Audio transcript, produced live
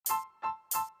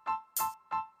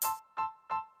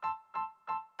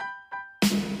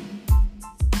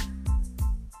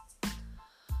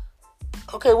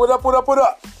Okay, what up, what up, what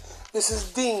up? This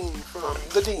is Dean from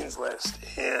the Dean's List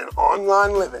and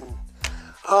Online Living.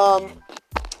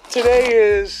 Today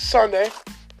is Sunday,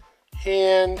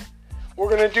 and we're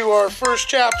going to do our first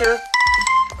chapter.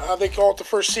 They call it the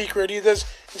first secret.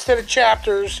 Instead of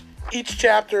chapters, each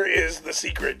chapter is the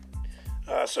secret.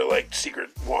 So like secret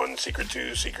 1, secret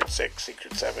 2, secret 6,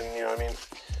 secret 7, you know what I mean?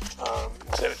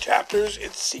 Instead of chapters,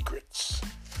 it's secrets.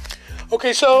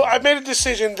 Okay, so I've made a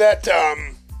decision that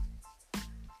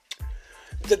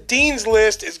the Dean's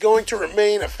List is going to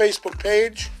remain a Facebook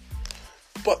page,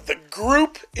 but the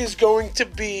group is going to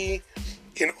be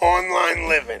in Online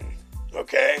Living,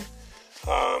 okay?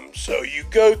 So you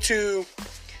go to,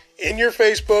 in your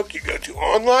Facebook, you go to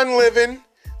Online Living.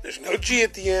 There's no G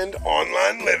at the end,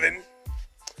 Online Living.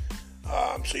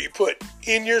 So you put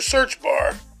in your search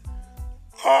bar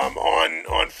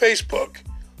on Facebook,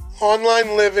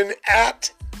 Online Living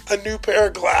at a new pair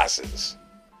of glasses.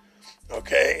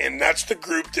 Okay, and that's the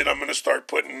group that I'm going to start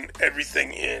putting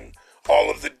everything in. All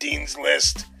of the Dean's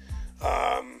List.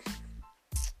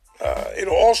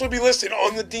 It'll also be listed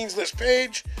on the Dean's List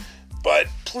page, but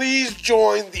please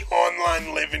join the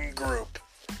Online Living group.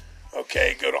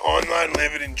 Okay, go to Online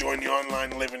Living and join the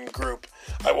Online Living group.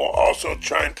 I will also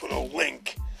try and put a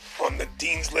link on the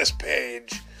Dean's List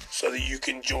page so that you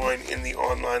can join in the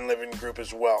Online Living group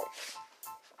as well.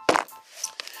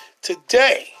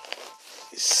 Today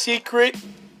is secret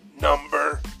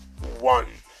number 1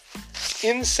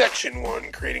 in section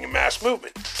 1, creating a mass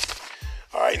movement.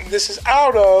 All right, and this is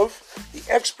out of the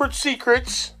Expert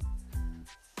Secrets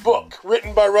book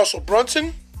written by Russell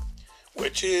Brunson,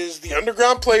 which is the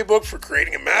underground playbook for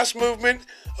creating a mass movement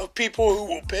of people who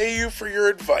will pay you for your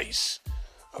advice.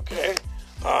 Okay,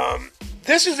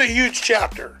 this is a huge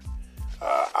chapter.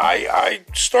 I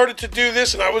started to do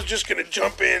this, and I was just going to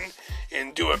jump in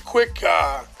and do a quick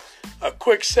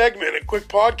segment, a quick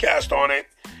podcast on it,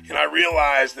 and I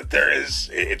realized that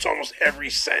it's almost every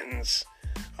sentence.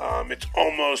 It's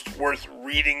almost worth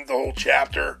reading the whole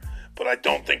chapter, but I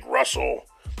don't think Russell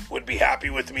would be happy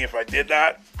with me if I did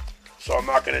that, so I'm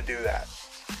not going to do that.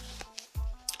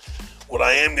 What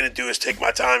I am going to do is take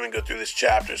my time and go through this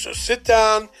chapter. So sit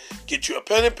down, get you a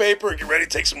pen and paper, and get ready to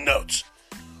take some notes.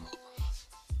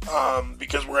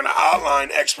 Because we're going to outline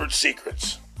Expert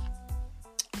Secrets.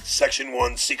 Section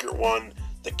 1, Secret 1,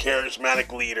 the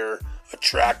charismatic leader,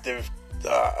 attractive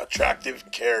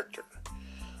character.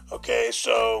 Okay,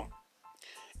 so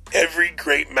every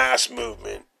great mass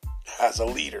movement has a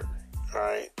leader, all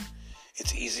right?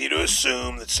 It's easy to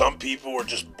assume that some people are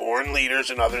just born leaders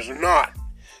and others are not.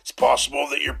 It's possible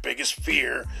that your biggest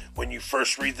fear when you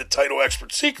first read the title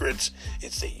Expert Secrets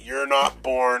is that you're not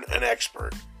born an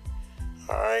expert.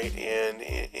 All right,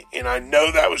 and I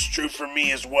know that was true for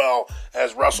me as well.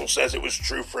 As Russell says, it was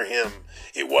true for him.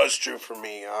 It was true for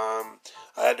me. I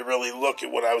had to really look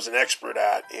at what I was an expert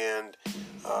at, and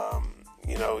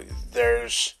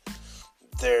there's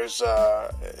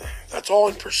that's all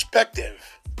in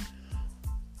perspective.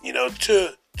 You know,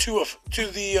 to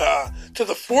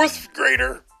the fourth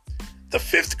grader, the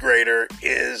fifth grader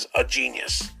is a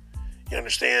genius. You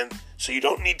understand? So you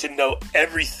don't need to know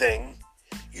everything.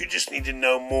 You just need to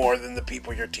know more than the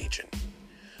people you're teaching.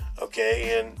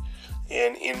 Okay,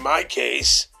 and in my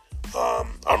case,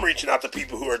 I'm reaching out to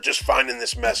people who are just finding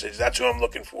this message. That's who I'm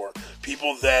looking for.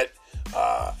 People that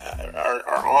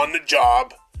are on the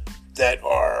job, that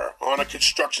are on a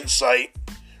construction site,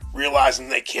 realizing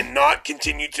they cannot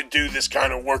continue to do this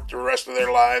kind of work the rest of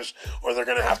their lives, or they're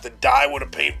going to have to die with a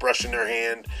paintbrush in their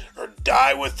hand, or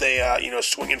die with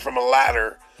swinging from a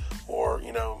ladder, or,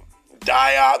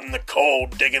 die out in the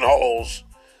cold digging holes,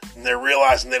 and they're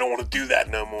realizing they don't want to do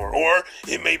that no more. Or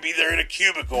it may be they're in a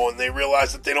cubicle and they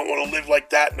realize that they don't want to live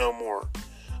like that no more,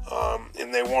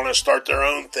 and they want to start their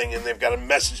own thing, and they've got a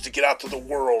message to get out to the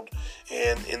world,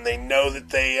 and they know that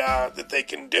they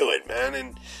can do it, man,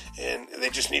 and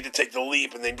they just need to take the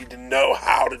leap, and they need to know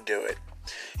how to do it.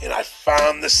 And I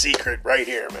found the secret right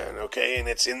here, man, okay, and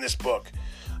it's in this book.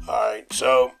 All right,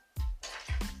 so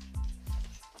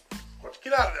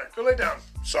get out of there. Go lay down.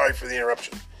 Sorry for the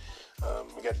interruption.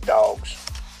 We got dogs.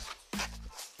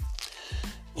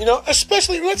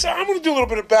 Especially, I'm going to do a little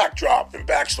bit of backdrop and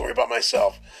backstory about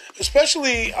myself.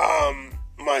 Especially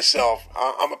myself.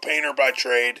 I'm a painter by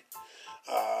trade.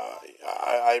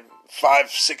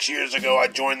 5-6 years ago, I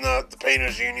joined the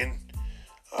Painters Union.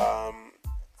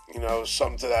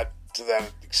 Something to that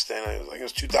extent. I think it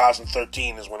was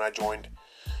 2013 is when I joined.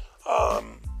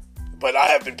 But I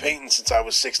have been painting since I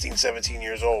was 16, 17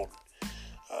 years old.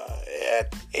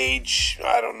 At age,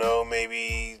 I don't know,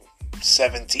 maybe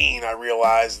 17, I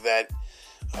realized that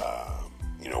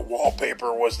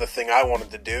wallpaper was the thing I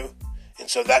wanted to do. And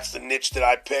so that's the niche that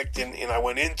I picked and I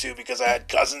went into because I had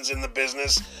cousins in the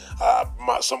business.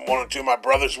 One or two of my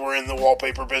brothers were in the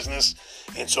wallpaper business.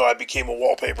 And so I became a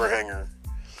wallpaper hanger.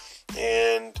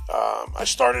 And I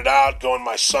started out going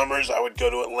my summers. I would go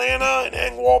to Atlanta and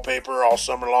hang wallpaper all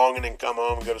summer long and then come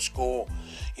home and go to school.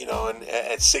 And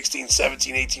at 16,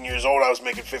 17, 18 years old, I was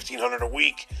making $1,500 a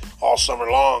week all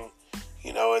summer long.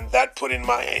 And that put in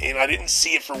and I didn't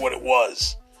see it for what it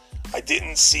was. I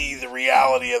didn't see the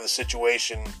reality of the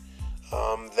situation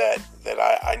that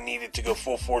I needed to go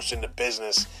full force into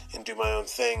business and do my own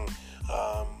thing.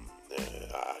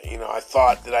 I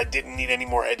thought that I didn't need any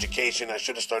more education. I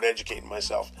should have started educating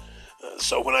myself.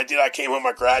 So when I did, I came home,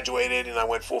 I graduated, and I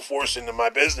went full force into my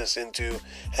business, into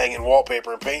hanging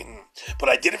wallpaper and painting. But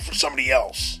I did it for somebody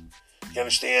else. You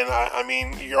understand? I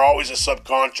mean, you're always a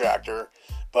subcontractor,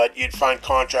 but you'd find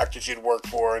contractors you'd work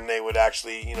for, and they would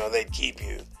actually, they'd keep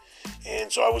you.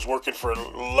 And so I was working for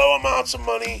low amounts of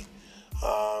money.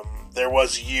 There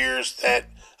was years that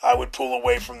I would pull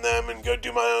away from them and go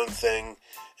do my own thing.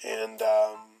 And,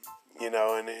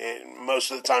 and most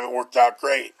of the time it worked out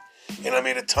great. And I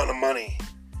made a ton of money.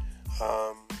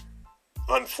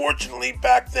 Unfortunately,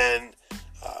 back then,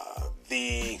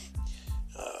 the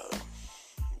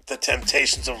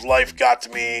temptations of life got to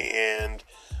me, and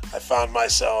I found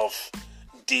myself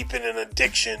deep in an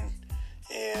addiction.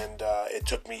 And it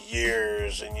took me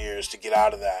years and years to get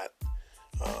out of that.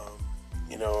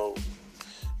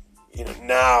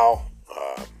 Now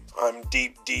I'm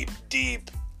deep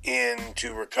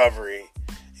into recovery,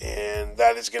 and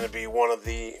that is going to be one of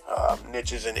the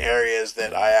niches and areas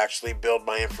that I actually build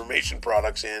my information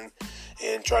products in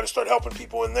and try to start helping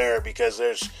people in there, because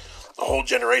there's a whole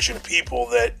generation of people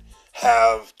that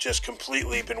have just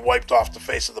completely been wiped off the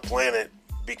face of the planet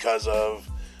because of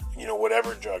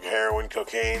whatever drug, heroin,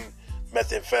 cocaine,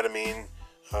 methamphetamine.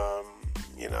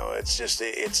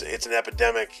 It's an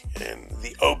epidemic, and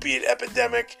the opiate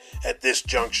epidemic at this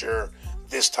juncture,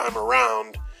 this time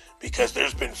around, because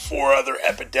there's been 4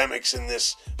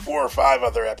 or 5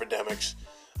 other epidemics,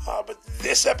 but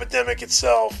this epidemic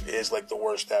itself is like the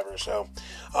worst ever. So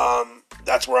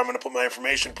that's where I'm going to put my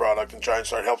information product and try and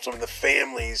start help some of the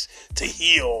families to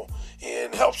heal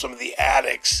and help some of the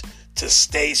addicts to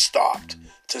stay stopped,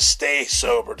 to stay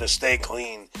sober, to stay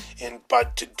clean.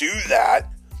 But to do that,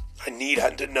 I need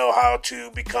to know how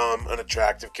to become an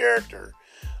attractive character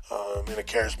and a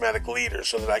charismatic leader,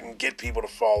 so that I can get people to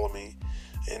follow me,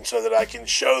 and so that I can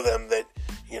show them that,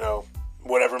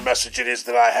 whatever message it is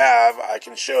that I have, I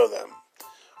can show them.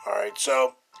 All right,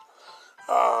 so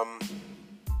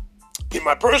in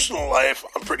my personal life,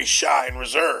 I'm pretty shy and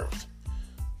reserved.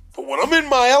 But when I'm in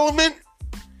my element,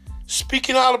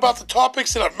 speaking out about the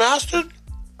topics that I've mastered,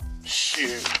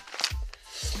 shoot,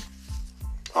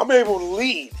 I'm able to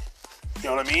lead. You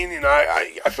know what I mean? And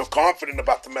I feel confident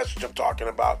about the message I'm talking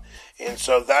about. And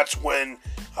so that's when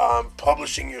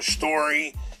publishing your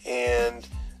story and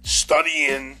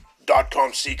studying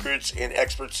 .com secrets and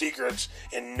expert secrets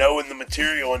and knowing the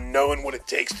material and knowing what it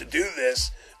takes to do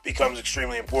this becomes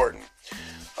extremely important.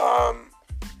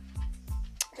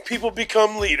 People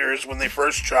become leaders when they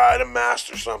first try to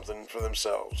master something for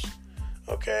themselves.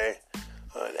 Okay?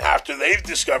 After they've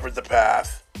discovered the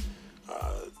path,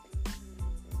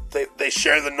 they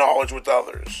share the knowledge with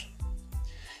others.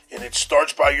 And it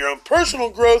starts by your own personal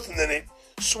growth, and then it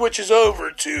switches over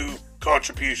to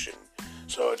contribution.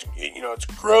 So it's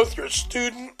growth. You're a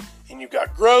student, and you've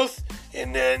got growth,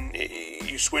 and then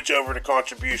you switch over to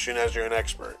contribution as you're an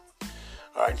expert.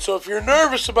 All right. So if you're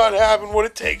nervous about having what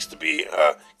it takes to be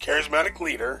a charismatic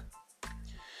leader,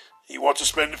 he wants to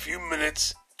spend a few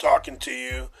minutes talking to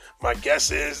you, my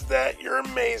guess is that you're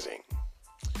amazing.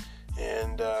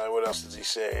 And what else does he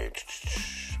say?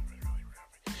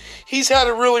 He's had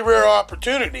a really rare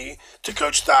opportunity to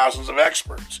coach thousands of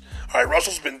experts. All right,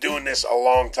 Russell's been doing this a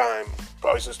long time,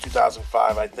 probably since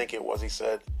 2005, I think it was, he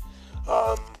said.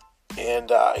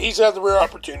 And he's had the rare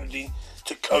opportunity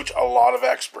to coach a lot of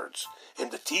experts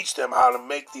and to teach them how to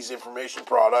make these information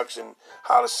products and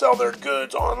how to sell their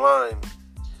goods online.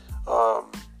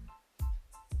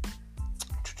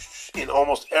 In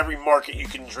almost every market you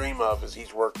can dream of, as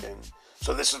he's worked in.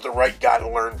 So this is the right guy to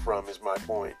learn from, is my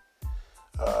point.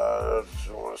 I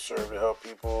want to serve to help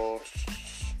people.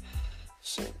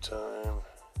 Same time.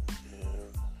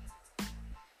 Yeah.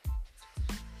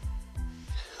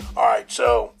 All right,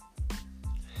 so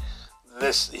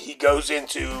he goes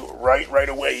into right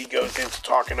away. He goes into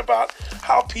talking about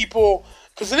how people,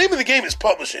 because the name of the game is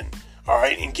publishing. All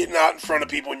right, and getting out in front of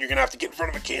people, and you're going to have to get in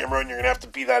front of a camera, and you're going to have to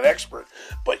be that expert.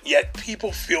 But yet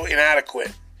people feel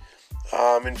inadequate.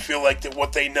 and feel like that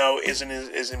what they know isn't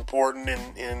as important.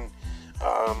 And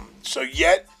so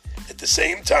yet, at the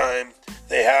same time,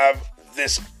 they have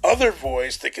this other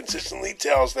voice that consistently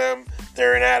tells them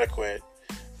they're inadequate,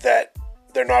 that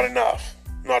they're not enough,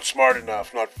 not smart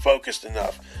enough, not focused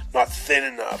enough, not thin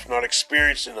enough, not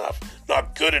experienced enough,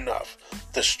 not good enough.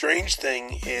 The strange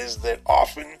thing is that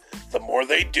often the more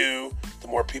they do, the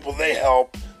more people they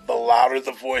help, the louder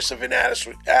the voice of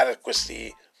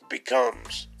inadequacy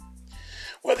becomes.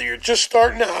 Whether you're just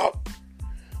starting out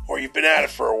or you've been at it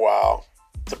for a while,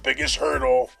 the biggest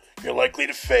hurdle you're likely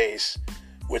to face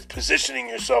with positioning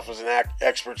yourself as an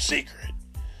expert secret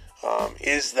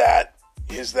is that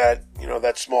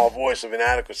that small voice of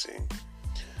inadequacy.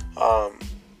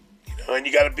 And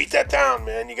you got to beat that down,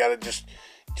 man. You got to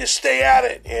just stay at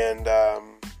it and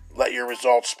let your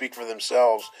results speak for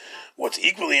themselves. What's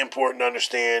equally important to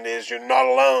understand is you're not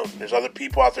alone. There's other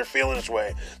people out there feeling this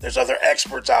way. There's other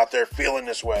experts out there feeling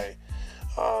this way.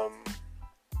 I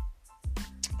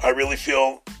really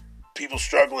feel people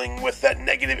struggling with that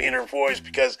negative inner voice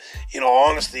because, in all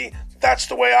honesty, that's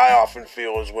the way I often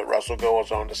feel, is what Russell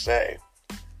goes on to say.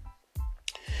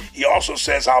 He also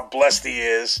says how blessed he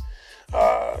is.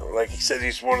 Like he says,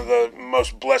 he's one of the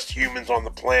most blessed humans on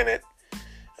the planet.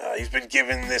 He's been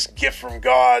given this gift from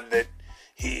God that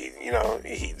he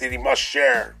must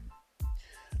share.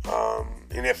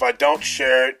 And if I don't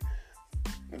share it,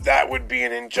 that would be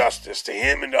an injustice to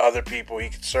him and to other people he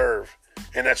could serve.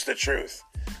 And that's the truth.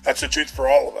 That's the truth for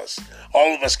all of us.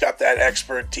 All of us got that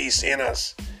expertise in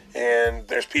us. And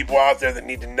there's people out there that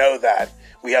need to know that.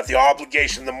 We have the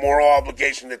obligation, the moral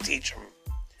obligation to teach them.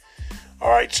 All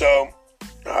right, so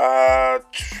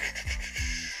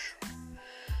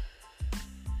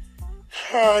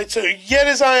yet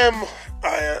as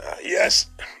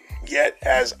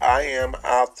I am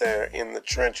out there in the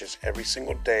trenches every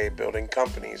single day, building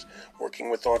companies, working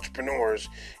with entrepreneurs,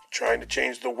 trying to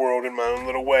change the world in my own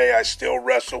little way, I still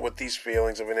wrestle with these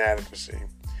feelings of inadequacy.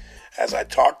 As I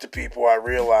talk to people, I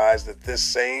realize that this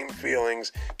same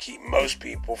feelings keep most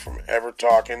people from ever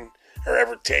talking or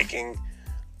ever taking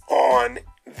on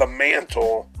the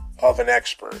mantle of an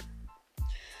expert.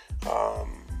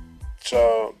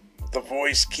 So the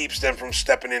voice keeps them from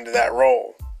stepping into that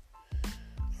role.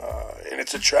 And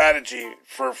it's a tragedy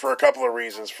for a couple of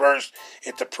reasons. First,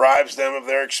 it deprives them of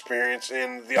their experience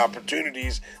and the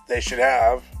opportunities they should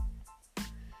have.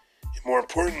 And more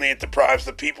importantly, it deprives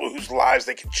the people whose lives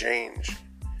they can change.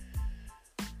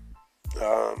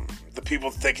 The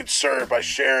people that they could serve by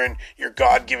sharing your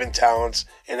God-given talents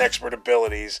and expert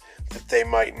abilities that they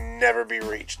might never be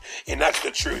reached. And that's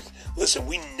the truth. Listen,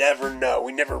 we never know.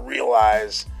 We never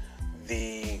realize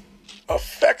the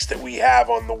effects that we have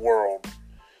on the world.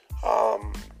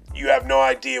 You have no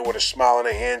idea what a smile and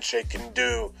a handshake can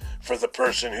do for the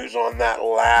person who's on that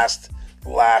last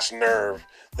nerve,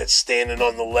 that's standing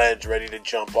on the ledge ready to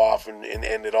jump off and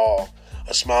end it all.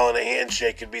 A smile and a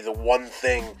handshake could be the one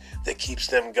thing that keeps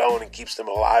them going and keeps them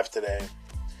alive today.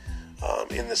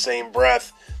 In the same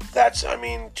breath,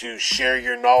 to share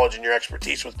your knowledge and your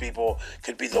expertise with people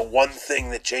could be the one thing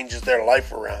that changes their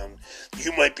life around.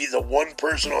 You might be the one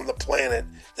person on the planet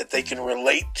that they can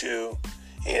relate to,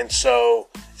 and so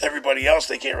everybody else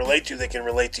they can't relate to, they can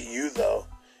relate to you, though.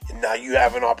 And now you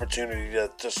have an opportunity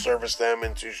to service them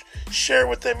and to share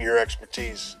with them your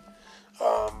expertise.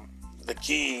 The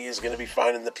key is going to be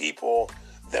finding the people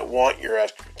that want your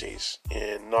expertise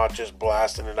and not just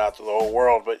blasting it out to the whole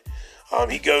world. But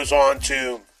he goes on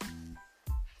to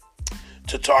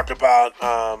talk about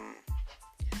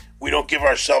we don't give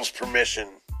ourselves permission,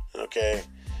 okay?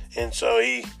 And so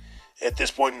at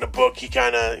this point in the book, he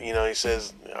kind of, he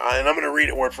says, and I'm going to read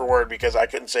it word for word because I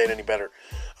couldn't say it any better.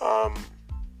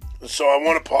 So I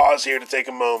want to pause here to take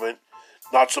a moment,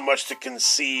 not so much to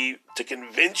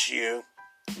convince you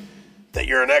that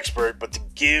you're an expert, but to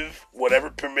give whatever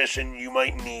permission you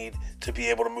might need to be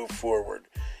able to move forward.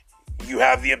 You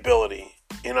have the ability,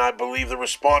 and I believe the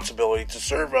responsibility to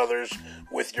serve others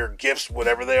with your gifts,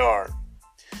 whatever they are.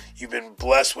 You've been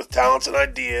blessed with talents and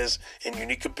ideas and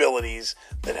unique abilities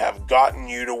that have gotten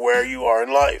you to where you are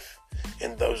in life.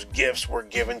 And those gifts were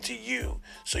given to you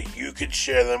so you could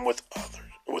share them with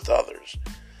others.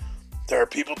 There are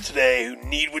people today who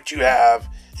need what you have,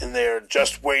 and they are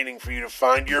just waiting for you to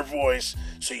find your voice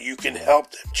so you can help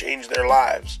them change their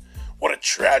lives. What a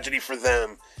tragedy for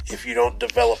them if you don't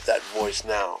develop that voice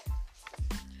now.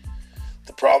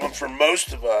 The problem for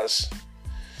most of us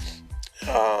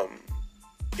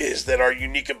is that our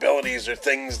unique abilities are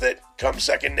things that come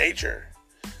second nature.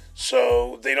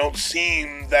 So they don't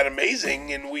seem that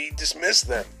amazing and we dismiss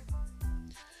them.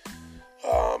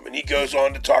 And he goes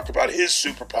on to talk about his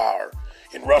superpower,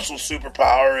 And Russell's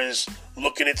superpower is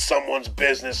looking at someone's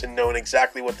business and knowing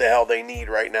exactly what the hell they need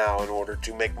right now in order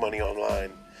to make money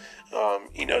online.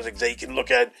 He knows exactly. He can look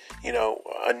at,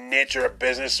 a niche or a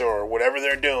business or whatever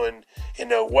they're doing and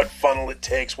know what funnel it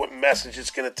takes, what message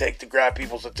it's going to take to grab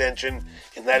people's attention.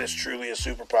 And that is truly a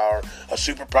superpower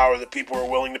that people are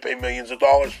willing to pay millions of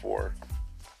dollars for.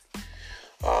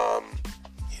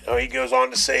 He goes on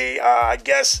to say, my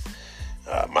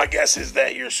guess is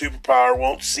that your superpower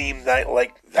won't seem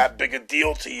that big a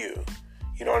deal to you.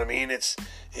 You know what I mean? It's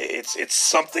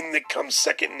something that comes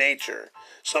second nature.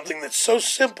 Something that's so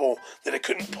simple that it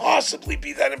couldn't possibly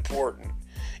be that important.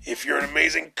 If you're an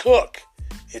amazing cook,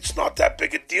 it's not that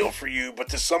big a deal for you, but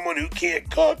to someone who can't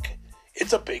cook,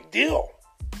 it's a big deal.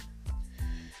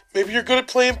 Maybe you're good at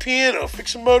playing piano,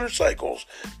 fixing motorcycles,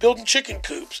 building chicken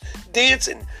coops,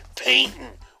 dancing,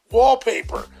 painting,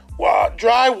 wallpaper,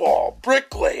 drywall,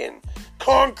 bricklaying,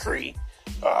 concrete,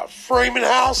 framing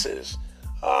houses,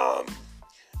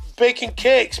 baking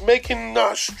cakes, making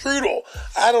strudel.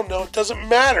 I don't know. It doesn't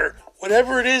matter.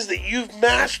 Whatever it is that you've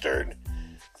mastered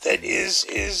that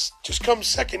is just comes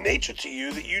second nature to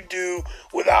you, that you do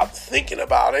without thinking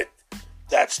about it,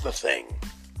 that's the thing.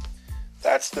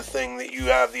 That's the thing that you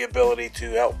have the ability to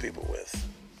help people with.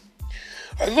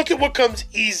 I look at what comes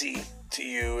easy to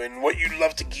you and what you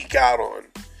love to geek out on.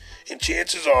 And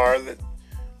chances are that's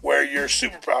where your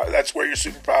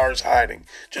superpower is hiding,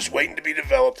 just waiting to be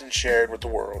developed and shared with the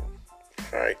world.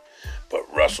 All right? But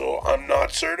Russell, I'm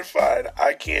not certified.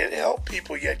 I can't help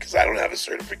people yet because I don't have a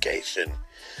certification.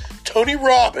 Tony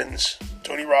Robbins,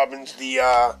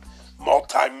 the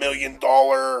multi-million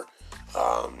dollar,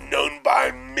 known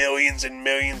by millions and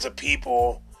millions of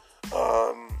people,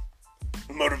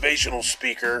 motivational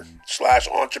speaker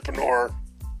 / entrepreneur,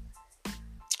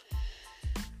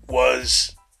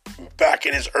 was back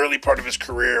in his early part of his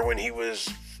career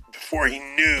before he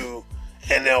knew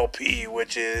NLP,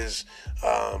 which is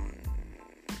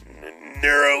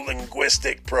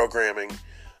neuro-linguistic programming.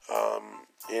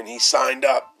 And he signed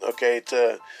up,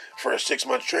 for a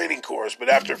 6-month training course. But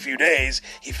after a few days,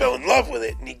 he fell in love with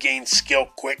it and he gained skill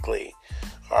quickly.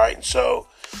 All right, and so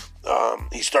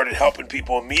he started helping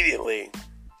people immediately.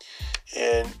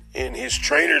 And his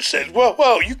trainer said,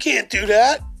 "Whoa, you can't do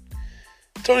that."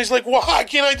 Tony's like, "Why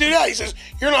can't I do that?" He says,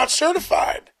 "You're not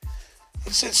certified."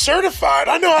 He said, "Certified?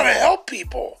 I know how to help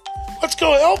people. Let's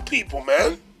go help people,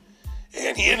 man."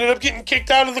 And he ended up getting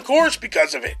kicked out of the course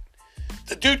because of it.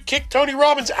 The dude kicked Tony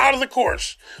Robbins out of the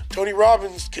course. Tony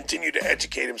Robbins continued to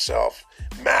educate himself,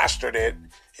 mastered it,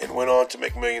 and went on to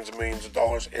make millions and millions of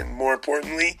dollars. And more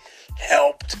importantly,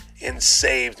 helped and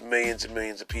saved millions and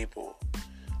millions of people.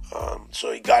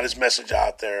 So he got his message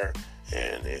out there.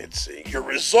 And it's your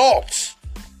results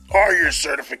are your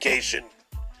certification.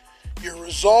 Your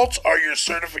results are your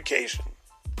certification.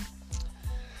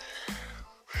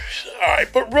 All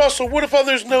right, but Russell, what if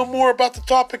others know more about the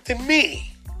topic than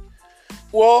me?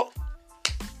 Well,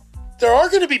 there are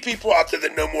going to be people out there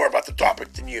that know more about the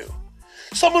topic than you.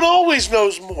 Someone always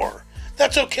knows more.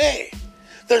 That's okay.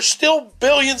 There's still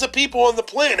billions of people on the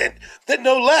planet that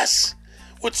know less.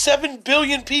 With 7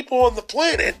 billion people on the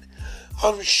planet,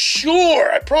 I'm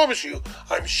sure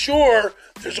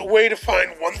there's a way to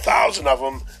find 1,000 of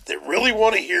them that really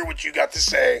want to hear what you got to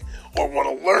say or want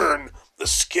to learn the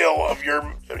skill of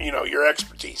your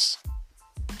expertise.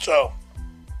 So,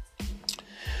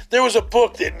 there was a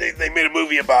book that they made a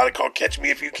movie about it called Catch Me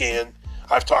If You Can.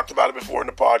 I've talked about it before in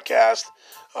the podcast.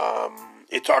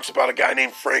 It talks about a guy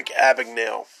named Frank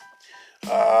Abagnale.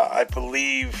 I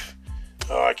believe,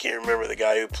 I can't remember the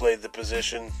guy who played the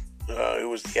position, who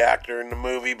was the actor in the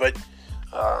movie, but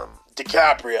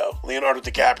Leonardo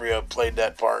DiCaprio played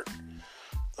that part.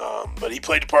 But he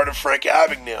played the part of Frank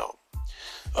Abagnale,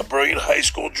 a brilliant high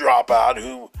school dropout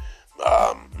who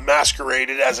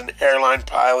masqueraded as an airline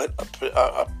pilot,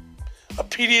 a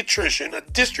pediatrician, a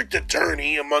district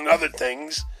attorney, among other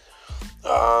things,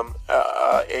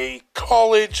 a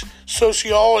college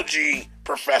sociology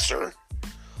professor.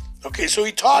 Okay, so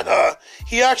he taught.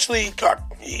 He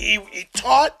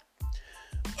taught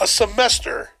a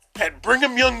semester at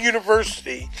Brigham Young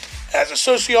University as a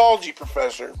sociology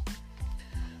professor.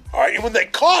 All right, and when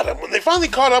they finally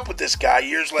caught up with this guy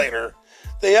years later,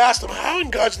 they asked him, "How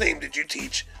in God's name did you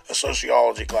teach a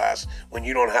sociology class when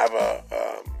you don't have a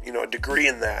degree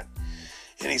in that?"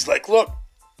 And he's like, "Look,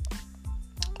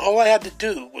 all I had to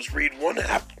do was read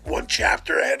one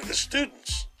chapter ahead of the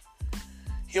students.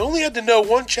 He only had to know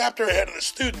one chapter ahead of the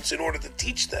students in order to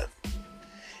teach them.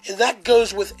 And that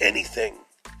goes with anything.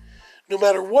 No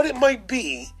matter what it might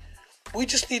be, we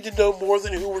just need to know more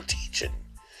than who we're teaching.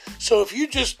 So if you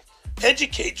just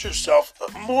educate yourself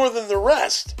more than the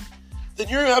rest, then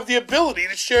you have the ability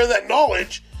to share that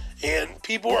knowledge, and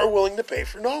people are willing to pay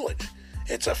for knowledge.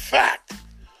 It's a fact.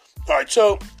 All right,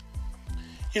 so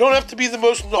you don't have to be the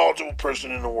most knowledgeable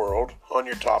person in the world on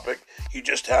your topic. You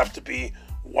just have to be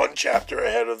one chapter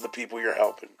ahead of the people you're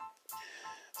helping.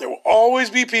 There will always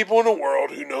be people in the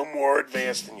world who know more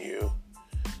advanced than you,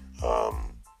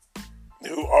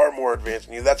 who are more advanced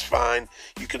than you. That's fine.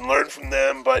 You can learn from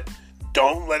them, but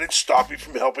don't let it stop you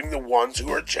from helping the ones who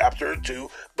are a chapter or two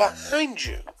behind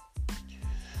you.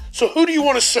 So who do you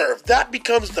want to serve? That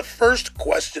becomes the first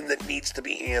question that needs to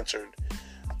be answered.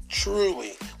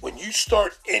 Truly, when you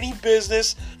start any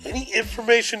business, any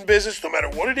information business, no matter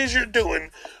what it is you're doing,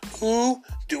 who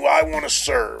do I want to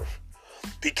serve?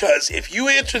 Because if you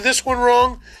answer this one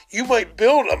wrong, you might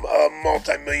build a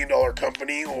multi-million-dollar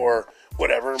company or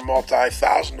whatever,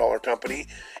 multi-thousand-dollar company,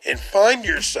 and find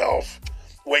yourself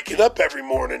waking up every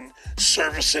morning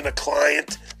servicing a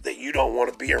client that you don't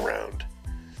want to be around.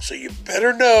 So you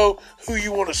better know who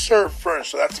you want to serve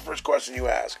first. So that's the first question you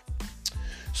ask.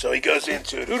 So he goes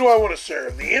into it. Who do I want to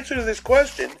serve? The answer to this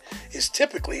question is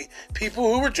typically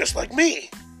people who were just like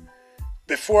me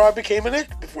before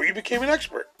you became an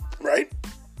expert, right?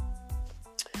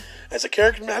 As a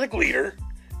charismatic leader,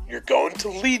 you're going to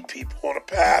lead people on a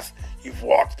path you've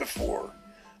walked before.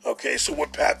 Okay, so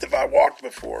what path have I walked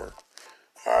before?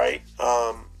 All right,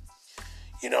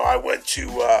 I went to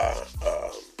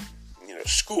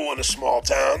school in a small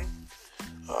town,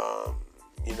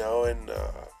 and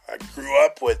I grew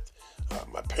up with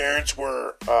my parents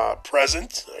were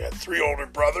present. I had 3 older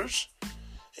brothers,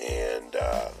 and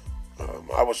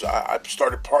I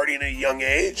started partying at a young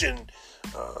age, and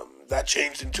that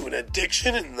changed into an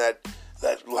addiction, and that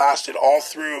lasted all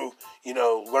through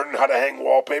learning how to hang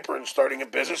wallpaper and starting a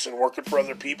business and working for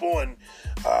other people and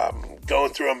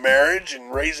going through a marriage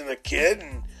and raising a kid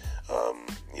and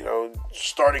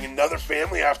starting another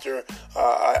family after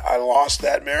I lost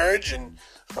that marriage, and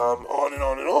on and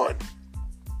on and on.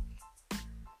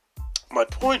 My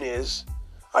point is,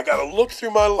 I got to look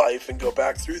through my life and go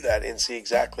back through that and see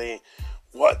exactly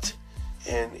what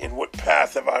and what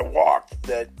path have I walked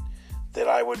that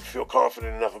I would feel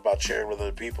confident enough about sharing with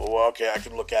other people. Well, okay, I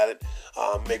can look at it.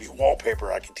 Maybe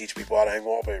wallpaper. I can teach people how to hang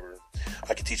wallpaper.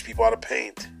 I can teach people how to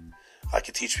paint. I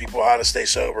can teach people how to stay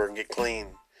sober and get clean.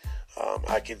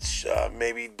 I could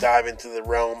maybe dive into the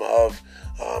realm of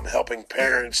helping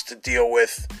parents to deal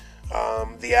with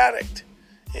the addict.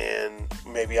 And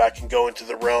maybe I can go into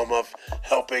the realm of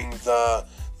helping the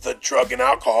Drug and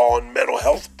Alcohol and Mental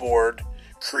Health Board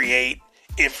create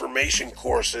information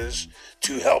courses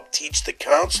to help teach the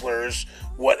counselors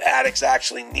what addicts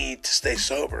actually need to stay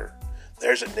sober.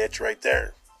 There's a niche right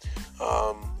there.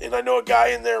 And I know a guy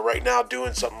in there right now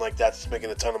doing something like that that's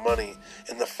making a ton of money.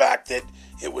 And the fact that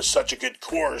it was such a good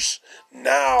course,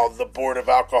 now the Board of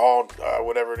Alcohol,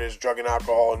 whatever it is, Drug and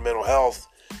Alcohol and Mental Health,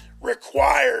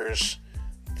 requires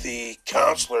the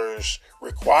counselors,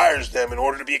 in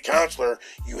order to be a counselor,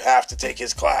 you have to take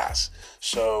his class.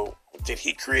 So did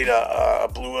he create a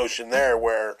blue ocean there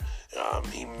where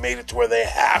he made it to where they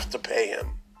have to pay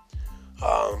him,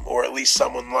 or at least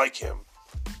someone like him?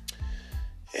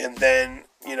 And then,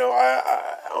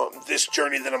 this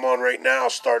journey that I'm on right now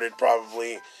started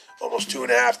probably almost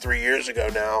 2.5, 3 years ago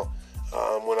now,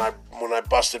 when I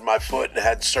busted my foot and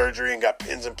had surgery and got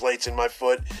pins and plates in my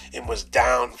foot and was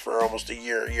down for almost a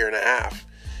year and a half.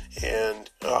 And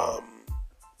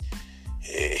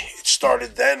it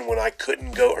started then when I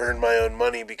couldn't go earn my own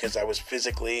money because I was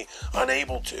physically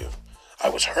unable to. I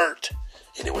was hurt.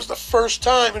 And it was the first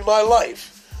time in my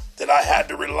life that I had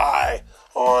to rely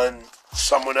on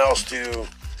someone else to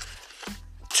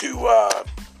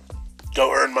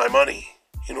go earn my money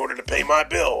in order to pay my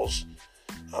bills.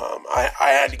 I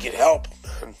had to get help.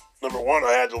 Number one,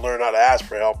 I had to learn how to ask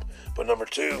for help. But number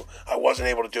two, I wasn't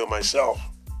able to do it myself.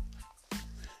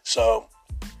 So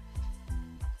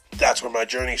that's where my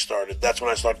journey started. That's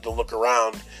when I started to look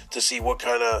around to see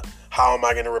how am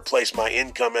I going to replace my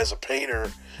income as a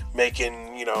painter,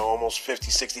 making, almost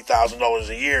 $50,000, $60,000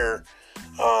 a year.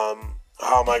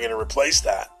 How am I going to replace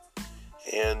that?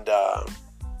 And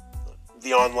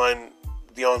the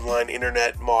online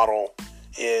internet model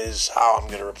is how I'm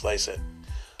going to replace it.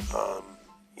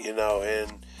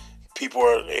 And people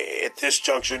are at this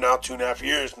juncture now 2.5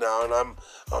 years now, and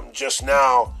I'm just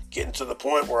now getting to the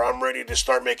point where I'm ready to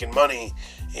start making money,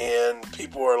 and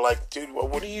people are like, dude, well,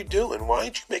 what are you doing? Why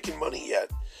aren't you making money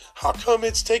yet? How come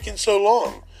it's taking so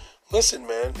long? Listen,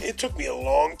 man, it took me a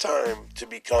long time to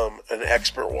become an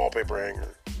expert wallpaper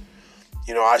hanger.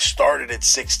 I started at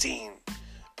 16,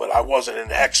 but I wasn't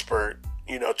an expert,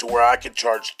 to where I could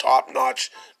charge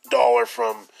top-notch dollar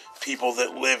from people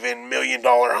that live in $1 million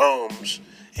homes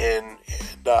and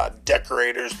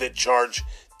decorators that charge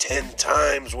 10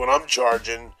 times what I'm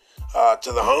charging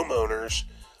to the homeowners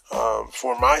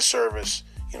for my service.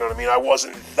 You know what I mean? I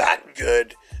wasn't that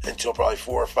good until probably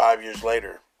 4 or 5 years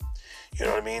later. You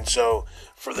know what I mean? So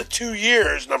for the 2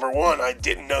 years, number one, I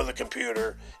didn't know the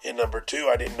computer, and number two,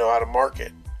 I didn't know how to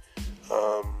market.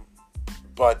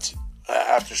 But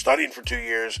after studying for 2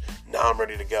 years, now I'm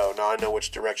ready to go. Now I know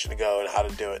which direction to go and how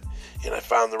to do it. And I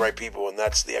found the right people, and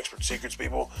that's the Expert Secrets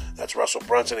people. That's Russell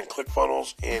Brunson and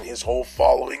ClickFunnels and his whole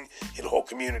following and whole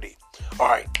community. All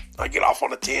right, I get off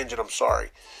on a tangent. I'm sorry.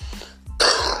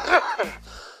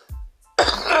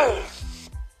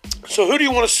 So who do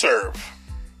you want to serve?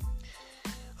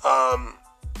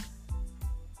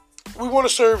 We want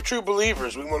to serve true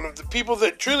believers. We want the people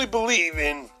that truly believe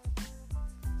in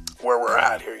where we're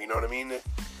at here, you know what I mean?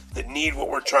 That need what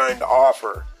we're trying to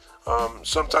offer.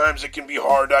 Sometimes it can be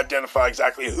hard to identify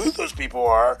exactly who those people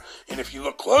are, and if you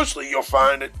look closely, you'll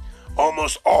find that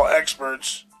almost all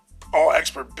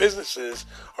expert businesses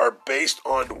are based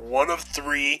on one of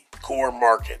 3 core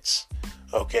markets,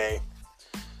 okay?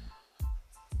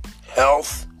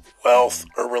 Health, wealth,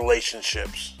 or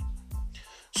relationships.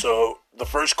 So the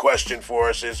first question for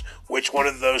us is, which one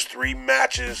of those 3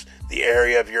 matches the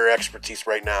area of your expertise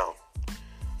right now?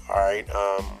 All right.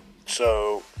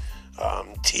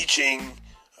 Teaching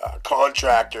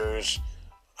contractors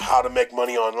how to make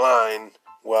money online,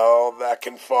 well, that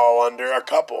can fall under a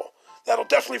couple. That'll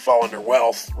definitely fall under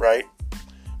wealth, right?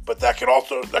 But that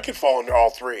can fall under all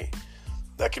 3.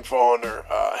 That can fall under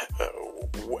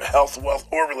health, wealth,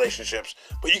 or relationships.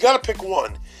 But you got to pick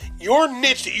one. Your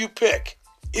niche that you pick,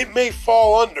 it may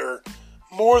fall under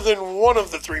more than one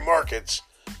of the 3 markets,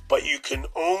 but you can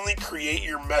only create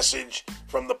your message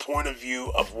from the point of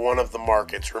view of one of the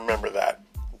markets. Remember that.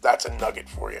 That's a nugget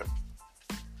for you.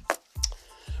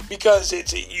 Because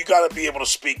you got to be able to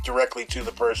speak directly to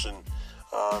the person.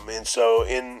 And so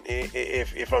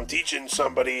if I'm teaching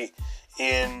somebody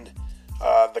in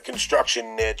the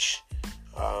construction niche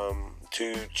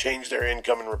to change their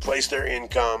income and replace their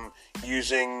income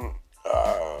using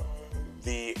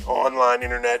the online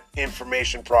internet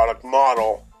information product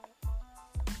model,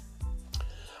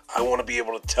 I want to be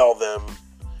able to tell them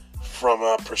from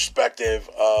a perspective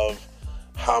of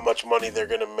how much money they're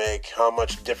going to make, how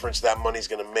much difference that money's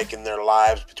going to make in their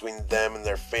lives between them and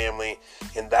their family,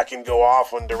 and that can go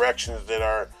off on directions that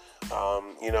are,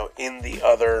 in the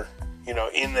other,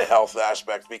 in the health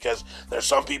aspect, because there's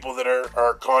some people that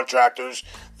are contractors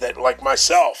that, like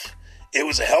myself, it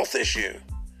was a health issue.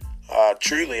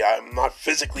 Truly, I'm not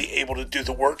physically able to do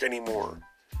the work anymore,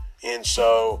 and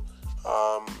so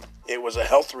it was a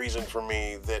health reason for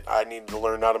me that I needed to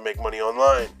learn how to make money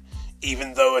online.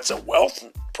 Even though it's a wealth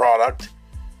product,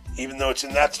 even though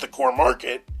that's the core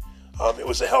market, it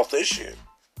was a health issue.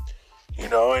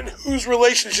 And whose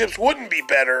relationships wouldn't be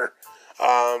better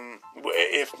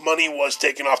if money was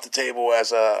taken off the table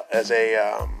as a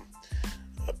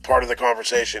part of the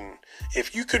conversation?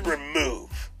 If you could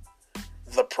remove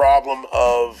the problem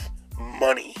of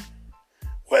money,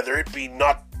 whether it be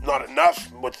not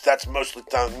enough, which that's most of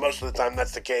the time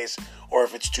that's the case, or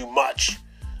if it's too much,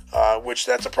 which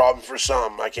that's a problem for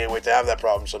some. I can't wait to have that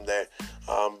problem someday.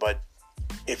 But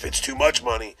if it's too much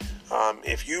money,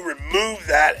 if you remove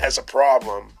that as a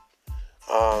problem,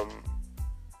 how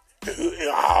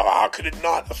could it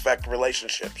not affect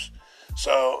relationships?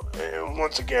 So,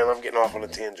 once again, I'm getting off on a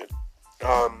tangent.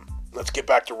 Let's get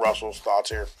back to Russell's thoughts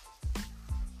here.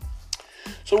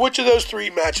 So which of those 3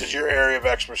 matches your area of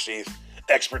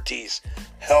expertise?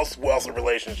 Health, wealth, and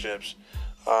relationships.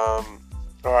 All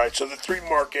right, so the 3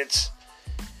 markets.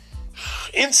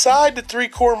 Inside the 3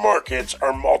 core markets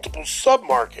are multiple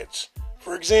sub-markets.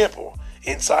 For example,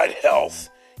 inside health,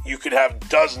 you could have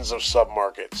dozens of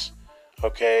sub-markets.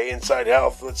 Okay, inside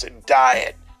health, let's say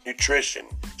diet, nutrition,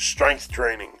 strength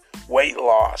training, weight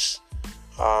loss,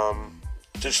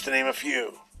 just to name a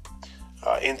few.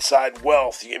 Inside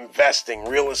wealth, investing,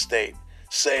 real estate,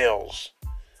 sales.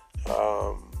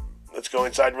 Let's go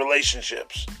inside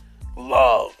relationships,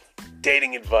 love,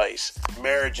 dating advice,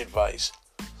 marriage advice.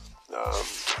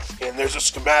 And there's a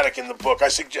schematic in the book. I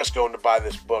suggest going to buy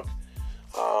this book.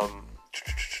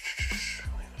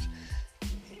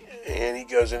 And he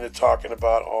goes into talking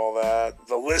about all that.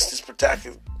 The list is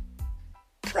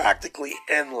practically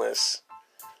endless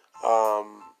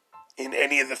in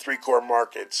any of the 3 core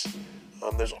markets.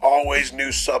 There's always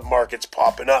new sub-markets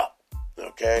popping up.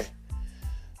 Okay?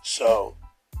 So,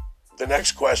 the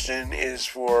next question is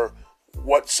for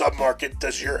what sub-market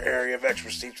does your area of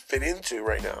expertise fit into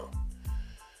right now?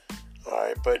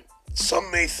 Alright, but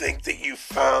some may think that you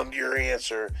found your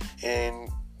answer and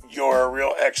you're a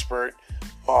real expert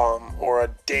or a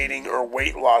dating or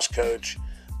weight loss coach,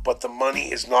 but the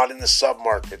money is not in the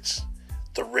submarkets.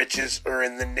 The riches are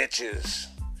in the niches,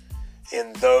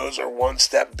 and those are one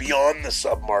step beyond the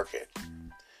submarket.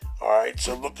 Alright,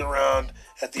 so look around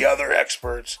at the other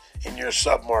experts in your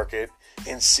submarket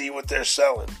and see what they're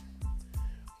selling.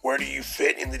 Where do you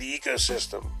fit into the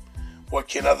ecosystem? What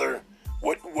can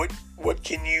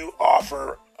you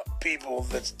offer people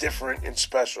that's different and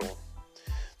special?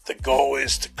 The goal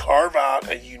is to carve out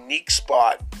a unique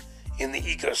spot in the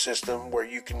ecosystem where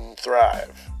you can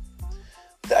thrive.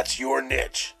 That's your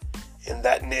niche, and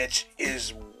that niche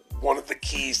is one of the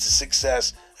keys to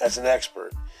success as an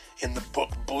expert. In the book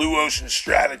Blue Ocean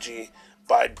Strategy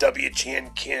by W.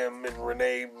 Chan Kim and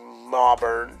Renee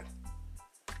Mauburn,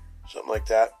 something like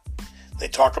that, they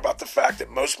talk about the fact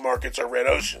that most markets are red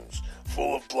oceans,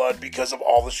 full of blood because of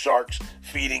all the sharks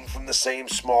feeding from the same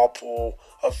small pool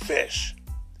of fish.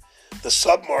 The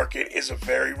submarket is a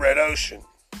very red ocean,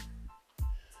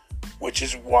 which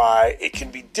is why it can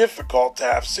be difficult to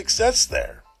have success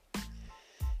there.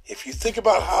 If you think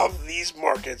about how these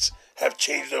markets have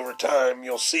changed over time,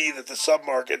 you'll see that the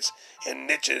submarkets and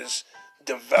niches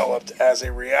developed as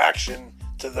a reaction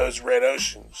to those red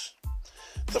oceans.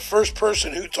 The first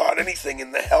person who taught anything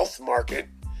in the health market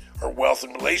or wealth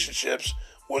and relationships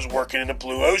was working in a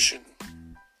blue ocean,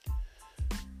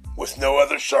 with no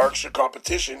other sharks or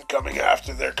competition coming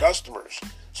after their customers,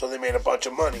 so they made a bunch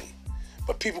of money.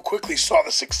 But people quickly saw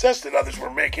the success that others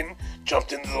were making,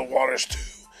 jumped into the waters too.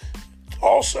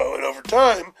 Also, and over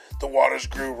time, the waters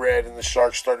grew red and the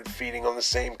sharks started feeding on the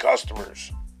same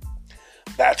customers.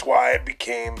 That's why it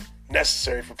became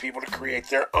necessary for people to create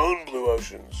their own blue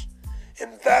oceans.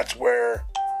 And that's where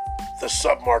the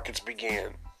submarkets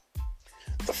began.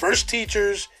 The first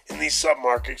teachers in these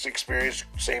submarkets experienced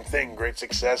the same thing, great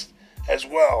success as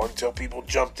well, until people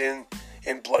jumped in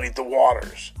and bloodied the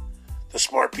waters. The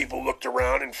smart people looked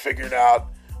around and figured out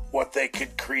what they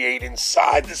could create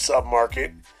inside the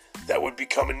submarket that would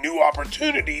become a new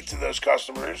opportunity to those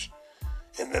customers,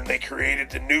 and then they created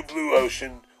the new blue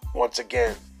ocean once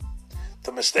again.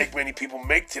 The mistake many people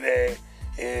make today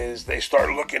is they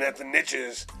start looking at the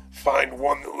niches, find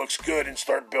one that looks good, and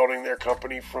start building their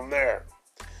company from there.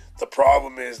 The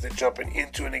problem is that jumping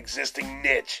into an existing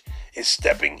niche is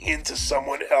stepping into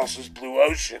someone else's blue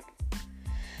ocean.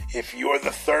 If you're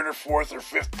the third or fourth or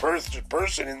fifth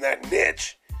person in that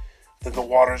niche, then the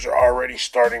waters are already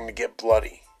starting to get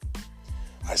bloody.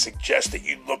 I suggest that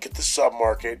you look at the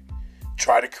submarket,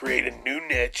 try to create a new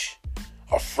niche,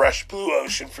 a fresh blue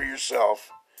ocean for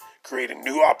yourself, create a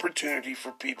new opportunity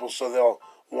for people so they'll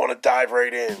want to dive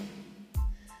right in.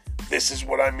 This is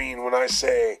what I mean when I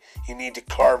say you need to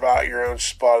carve out your own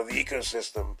spot of the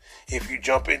ecosystem. If you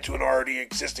jump into an already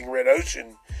existing red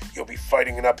ocean, you'll be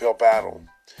fighting an uphill battle.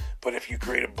 But if you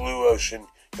create a blue ocean,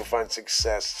 you'll find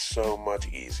success so much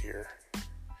easier.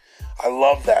 I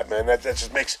love that, man. That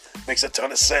just makes a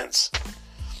ton of sense.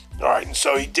 All right, and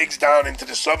so he digs down into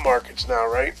the submarkets now,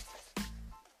 right?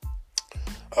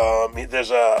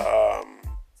 There's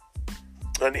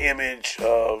an image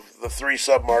of the three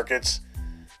submarkets,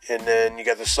 and then you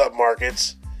got the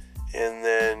submarkets, and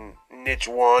then niche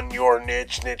 1, your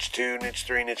niche, niche 2, niche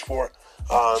 3, niche 4.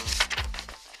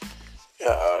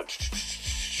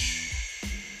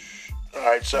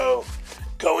 Alright, so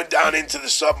going down into the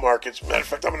submarkets. Matter of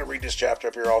fact, I'm going to read this chapter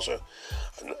up here also.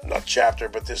 Not chapter,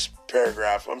 but this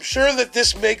paragraph. I'm sure that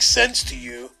this makes sense to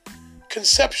you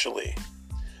conceptually,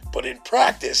 but in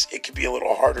practice, it can be a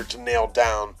little harder to nail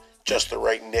down just the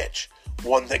right niche.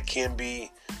 One that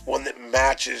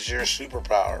matches your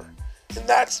superpower. And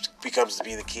that becomes to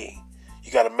be the key.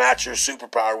 You got to match your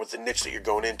superpower with the niche that you're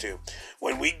going into.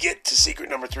 When we get to secret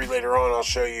number 3 later on, I'll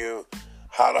show you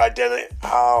how to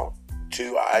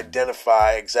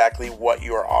identify exactly what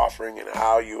you are offering and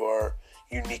how you are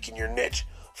unique in your niche.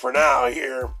 For now,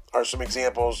 here are some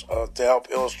examples to help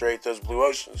illustrate those blue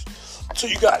oceans. So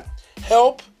you got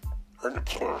health,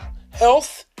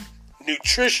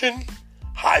 nutrition,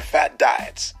 high-fat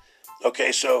diets.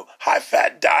 Okay, so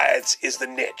high-fat diets is the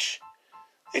niche.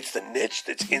 It's the niche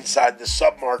that's inside the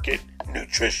submarket,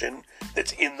 nutrition,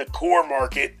 that's in the core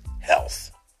market,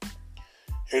 health.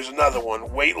 Here's another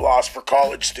one, weight loss for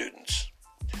college students.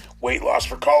 Weight loss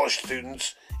for college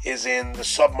students is in the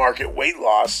submarket weight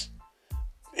loss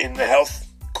in the health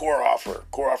core offer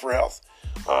health.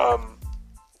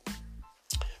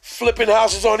 Flipping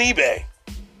houses on eBay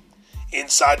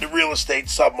inside the real estate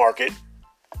submarket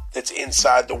that's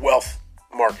inside the wealth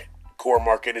market. Core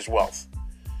market is wealth.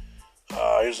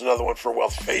 Here's another one for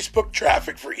wealth. Facebook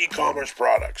traffic for e-commerce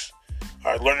products.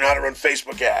 All right, learning how to run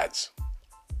Facebook ads.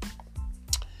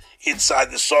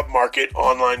 Inside the sub-market,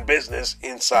 online business.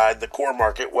 Inside the core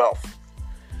market, wealth.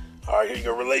 All right, here you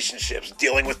go. Relationships.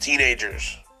 Dealing with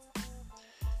teenagers.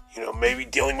 Maybe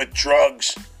dealing with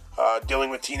drugs. Dealing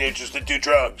with teenagers that do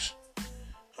drugs.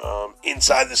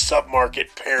 Inside the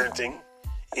sub-market, parenting.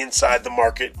 Inside the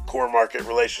market, core market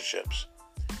relationships.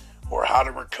 Or how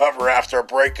to recover after a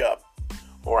breakup.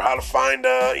 Or how to find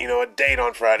a date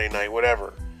on Friday night,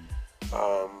 whatever.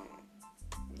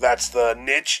 That's the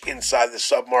niche. Inside the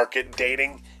sub-market,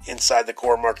 dating. Inside the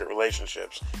core market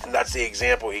relationships. And that's the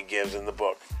example he gives in the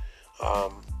book.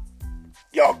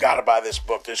 Y'all gotta buy this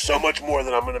book. There's so much more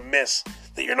that I'm gonna miss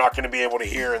that you're not gonna be able to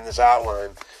hear in this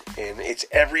outline. And it's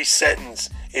every sentence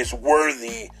is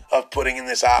worthy of putting in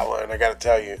this outline, I gotta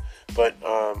tell you. But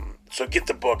so get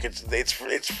the book. It's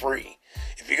free.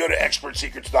 If you go to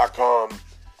expertsecrets.com,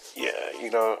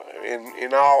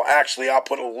 and I'll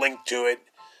put a link to it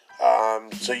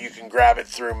so you can grab it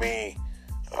through me.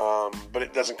 But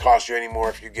it doesn't cost you any more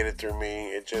if you get it through me.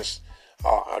 It just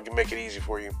I can make it easy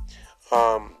for you.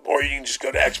 Or you can just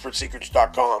go to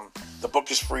expertsecrets.com. The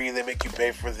book is free. They make you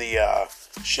pay for the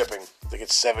shipping. I think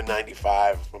it's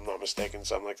 $7.95, if I'm not mistaken,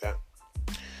 something like that.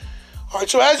 All right,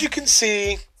 so as you can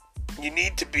see, you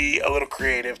need to be a little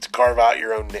creative to carve out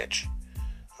your own niche.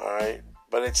 All right,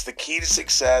 but it's the key to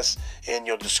success, and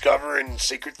you'll discover in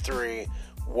Secret 3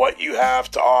 what you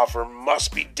have to offer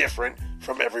must be different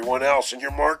from everyone else in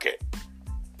your market.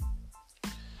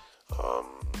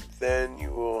 Then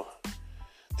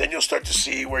you'll start to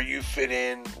see where you fit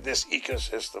in this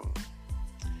ecosystem.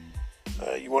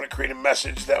 You want to create a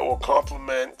message that will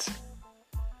complement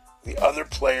the other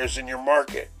players in your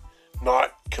market,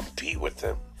 not compete with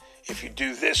them. If you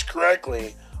do this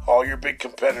correctly, all your big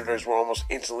competitors will almost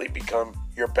instantly become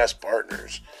your best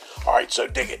partners. All right, so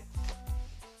dig it.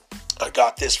 I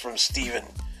got this from Steven.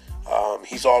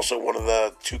 He's also one of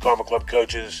the 2 Comma Club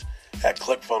coaches at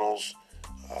ClickFunnels,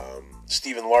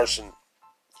 Steven Larson.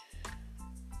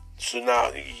 So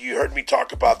now you heard me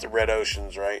talk about the red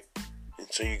oceans, right? And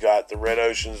so you got the red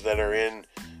oceans that are in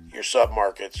your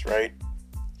sub-markets, right?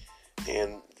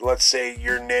 And let's say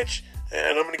your niche,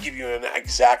 and I'm going to give you an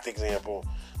exact example.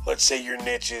 Let's say your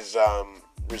niche is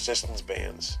resistance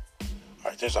bands. All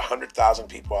right, there's 100,000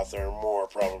 people out there or more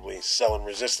probably selling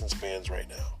resistance bands right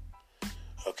now.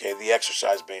 Okay, the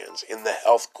exercise bands in the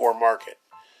health core market.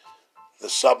 The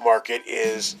sub-market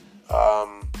is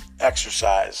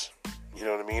exercise, you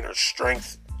know what I mean, or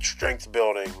strength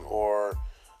building, or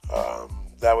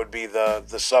that would be the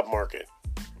sub-market,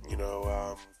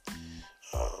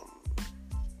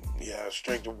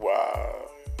 strength,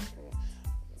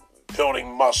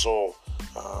 building muscle,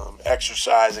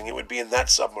 exercising. It would be in that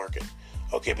sub-market.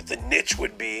 Okay, but the niche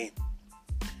would be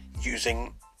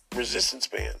using resistance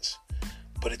bands.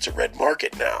 But it's a red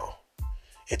market now.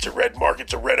 It's a red market.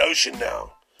 It's a red ocean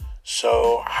now.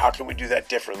 So how can we do that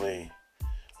differently?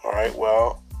 All right,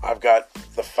 well, I've got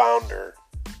the founder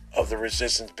of the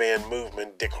resistance band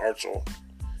movement, Dick Hartzell,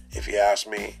 if you ask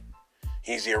me.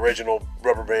 He's the original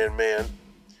rubber band man.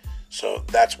 So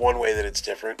that's one way that it's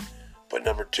different. But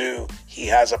number 2, he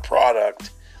has a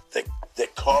product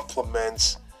that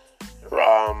complements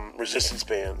resistance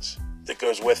bands that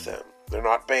goes with them. They're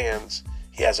not bands.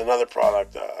 He has another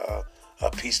product,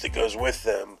 a piece that goes with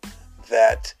them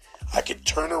that I could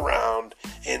turn around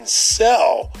and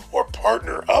sell or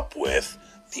partner up with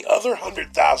the other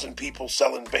 100,000 people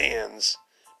selling bands,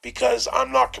 because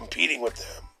I'm not competing with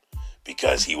them,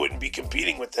 because he wouldn't be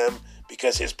competing with them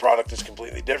because his product is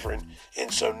completely different.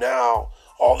 And so now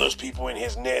all those people in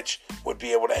his niche would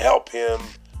be able to help him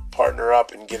partner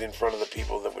up and get in front of the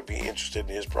people that would be interested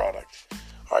in his product.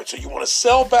 All right, so you want to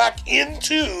sell back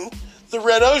into the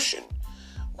red ocean.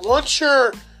 Once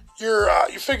you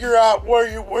figure out where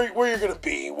you're going to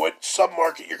be, what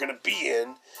sub-market you're going to be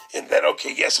in, and that,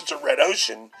 okay, yes, it's a red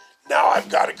ocean. Now I've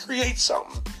got to create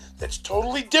something that's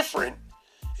totally different,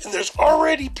 and there's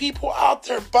already people out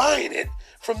there buying it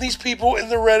from these people in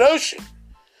the red ocean.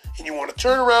 And you want to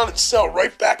turn around and sell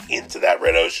right back into that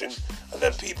red ocean of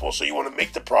them people. So you want to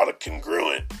make the product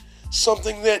congruent,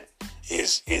 something that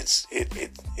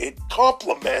it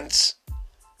complements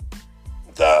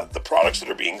the products that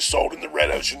are being sold in the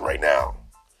red ocean right now,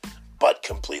 but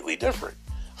completely different.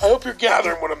 I hope you're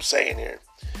gathering what I'm saying here.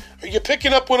 Are you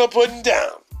picking up what I'm putting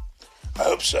down? I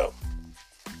hope so.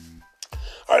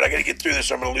 All right, I got to get through this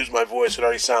or I'm going to lose my voice. It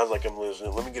already sounds like I'm losing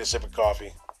it. Let me get a sip of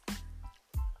coffee.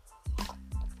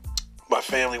 My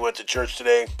family went to church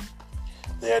today.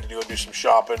 They had to go do some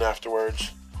shopping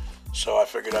afterwards. So I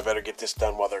figured I better get this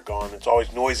done while they're gone. It's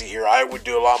always noisy here. I would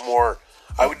do a lot more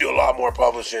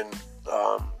publishing.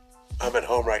 I'm at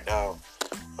home right now.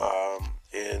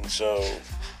 And so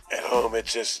at home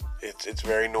it's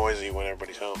very noisy when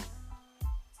everybody's home.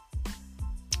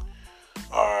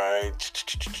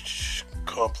 Alright.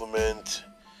 Compliment.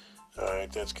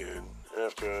 Alright, that's good.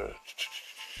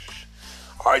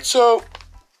 Alright, so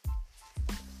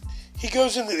he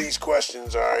goes into these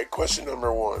questions. Alright, question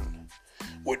number 1.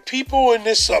 Would people in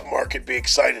this submarket be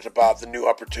excited about the new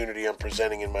opportunity I'm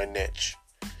presenting in my niche?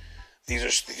 These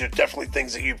are definitely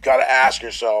things that you've got to ask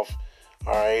yourself.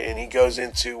 All right, and he goes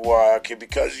into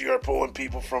because you're pulling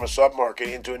people from a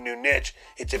submarket into a new niche,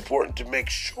 it's important to make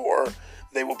sure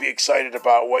they will be excited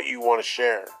about what you want to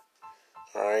share.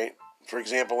 All right, for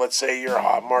example, let's say your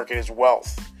hot market is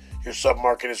wealth, your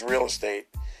submarket is real estate,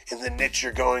 and the niche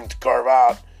you're going to carve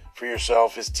out for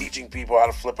yourself is teaching people how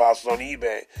to flip houses on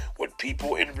eBay. Would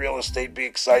people in real estate be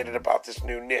excited about this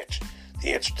new niche?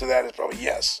 The answer to that is probably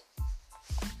yes.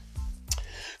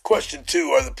 Question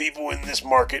 2, are the people in this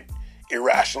market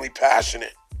irrationally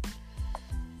passionate?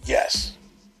 Yes.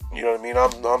 You know what I mean?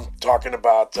 I'm talking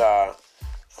about the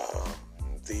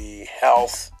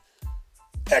health,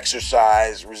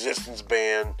 exercise, resistance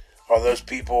band. Are those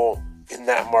people in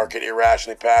that market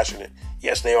irrationally passionate?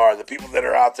 Yes, they are. The people that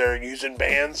are out there using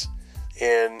bands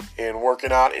and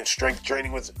working out and strength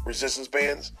training with resistance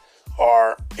bands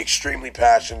are extremely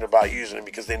passionate about using them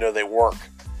because they know they work.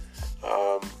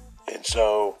 And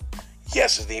so,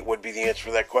 yes, would be the answer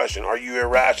for that question. Are you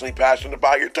irrationally passionate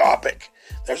about your topic?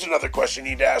 There's another question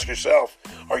you need to ask yourself.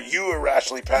 Are you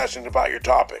irrationally passionate about your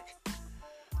topic?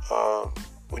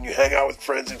 When you hang out with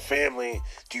friends and family,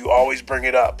 do you always bring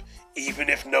it up, even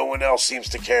if no one else seems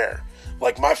to care?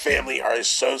 Like, my family is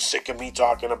so sick of me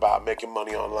talking about making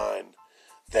money online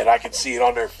that I can see it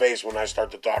on their face when I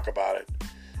start to talk about it.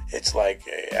 It's like,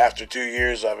 after 2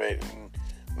 years of it, and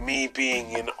me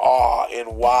being in awe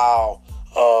and wow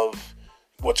of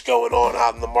what's going on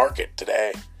out in the market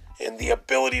today, and the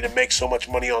ability to make so much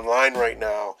money online right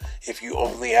now, if you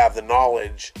only have the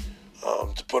knowledge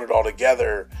to put it all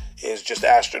together, is just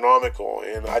astronomical.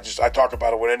 And I talk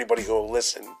about it with anybody who will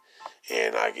listen,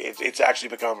 and it's actually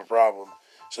become a problem.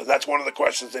 So that's one of the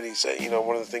questions that he said,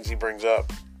 one of the things he brings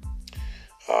up.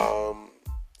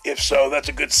 If so, that's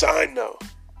a good sign, though.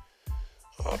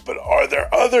 But are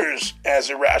there others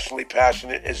as irrationally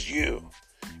passionate as you?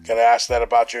 Got to ask that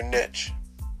about your niche.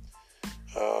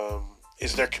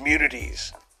 Is there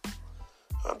communities?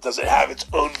 Does it have its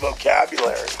own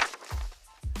vocabulary?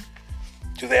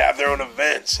 Do they have their own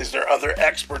events? Is there other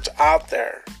experts out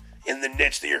there in the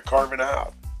niche that you're carving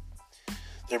out?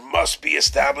 There must be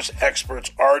established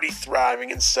experts already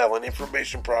thriving and selling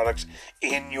information products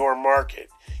in your market.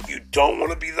 You don't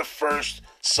want to be the first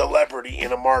celebrity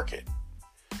in a market.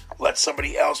 Let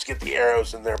somebody else get the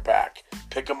arrows in their back.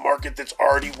 Pick a market that's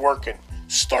already working.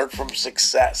 Start from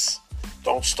success.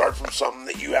 Don't start from something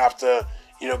that you have to,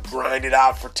 grind it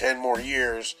out for 10 more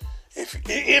years.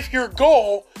 If your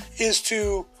goal is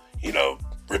to,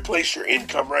 replace your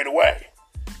income right away.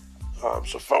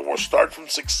 So we'll start from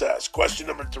success. Question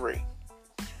number 3.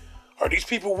 Are these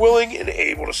people willing and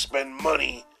able to spend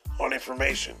money on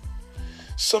information?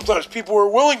 Sometimes people are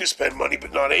willing to spend money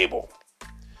but not able.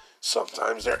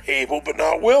 Sometimes they're able but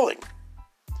not willing.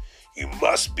 You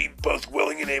must be both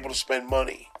willing and able to spend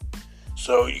money.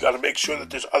 So you got to make sure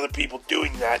that there's other people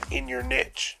doing that in your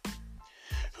niche.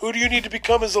 Who do you need to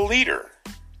become as a leader?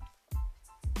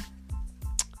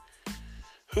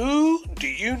 Who do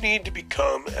you need to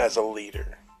become as a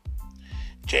leader?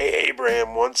 J.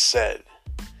 Abraham once said,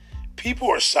 "People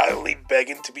are silently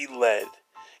begging to be led,"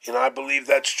 and I believe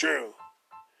that's true.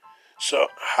 So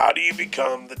how do you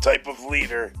become the type of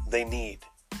leader they need?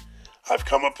 I've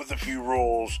come up with a few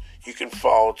rules you can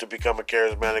follow to become a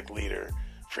charismatic leader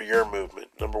for your movement.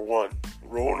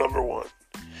 Rule number one,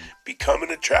 become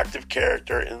an attractive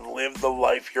character and live the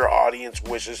life your audience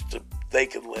wishes they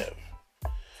could live.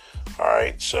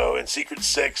 Alright, so in Secret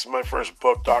 6, my first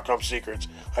book, .com Secrets,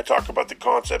 I talk about the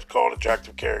concept called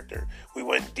attractive character. We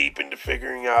went deep into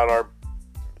figuring out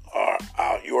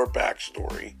your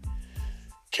backstory,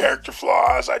 character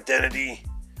flaws, identity,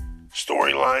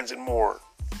 storylines, and more.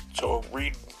 So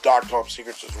read .com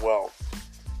Secrets as well,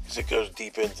 because it goes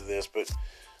deep into this. But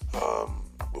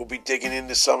we'll be digging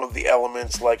into some of the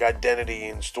elements like identity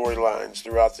and storylines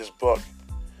throughout this book.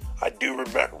 I do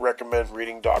recommend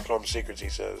reading .com Secrets, he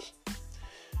says.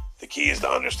 The key is to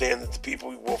understand that the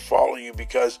people will follow you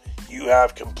because you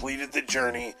have completed the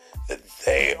journey that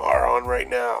they are on right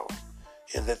now,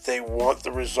 and that they want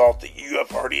the result that you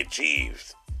have already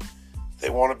achieved.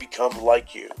 They want to become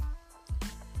like you.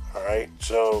 All right.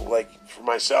 So, like for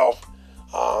myself,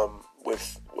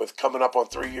 with coming up on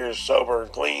 3 years sober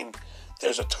and clean,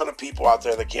 there's a ton of people out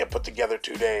there that can't put together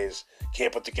 2 days,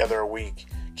 can't put together a week,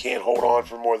 can't hold on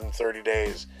for more than 30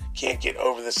 days, can't get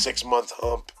over the 6-month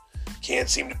hump, can't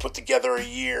seem to put together a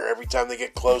year. Every time they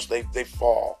get close, they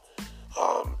fall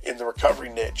in the recovery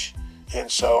niche. And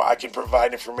so I can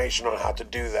provide information on how to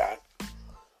do that.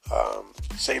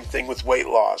 Same thing with weight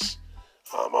loss.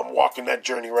 I'm walking that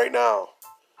journey right now.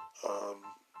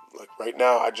 Like right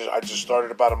now, I just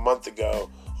started about a month ago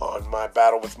on my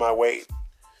battle with my weight.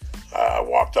 I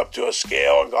walked up to a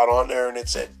scale and got on there, and it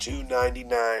said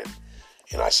 299.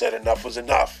 And I said enough was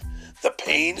enough. The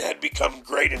pain had become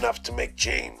great enough to make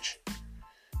change.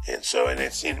 And so, and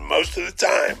it's in most of the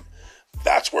time,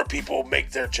 that's where people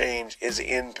make their change, is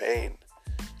in pain.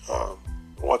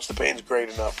 Once the pain's great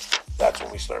enough, that's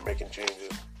when we start making changes.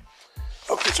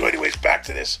 Okay, so anyways, back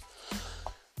to this.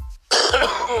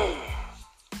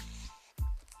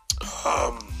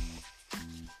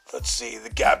 Let's see, the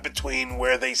gap between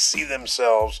where they see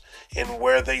themselves and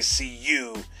where they see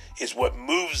you is what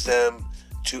moves them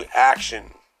to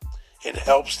action and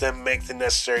helps them make the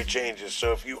necessary changes.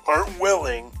 So if you aren't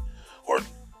willing or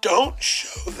don't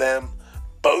show them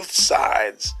both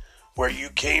sides, where you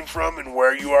came from and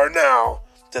where you are now,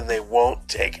 then they won't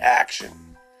take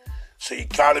action. So you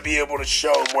got to be able to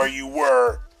show them where you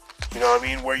were,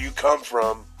 where you come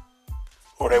from,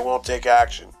 or they won't take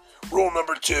action. Rule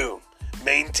number 2,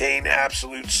 maintain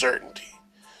absolute certainty.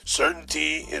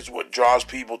 Certainty is what draws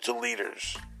people to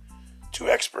leaders, to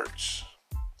experts.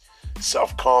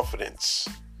 Self-confidence,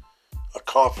 a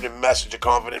confident message, a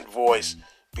confident voice.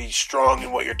 Be strong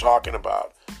in what you're talking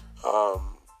about.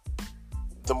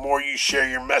 The more you share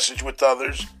your message with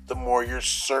others, the more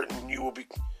certain you will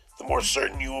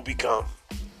become.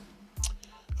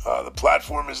 The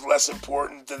platform is less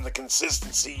important than the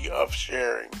consistency of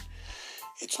sharing.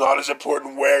 It's not as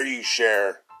important where you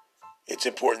share. It's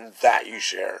important that you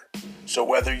share. So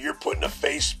whether you're putting a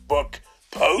Facebook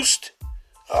post,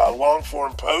 a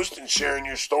long-form post and sharing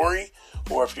your story,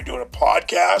 or if you're doing a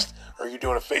podcast, or you're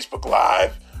doing a Facebook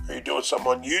Live, or you're doing something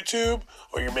on YouTube,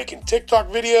 or you're making TikTok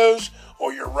videos,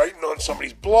 or you're writing on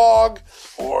somebody's blog,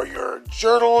 or you're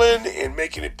journaling and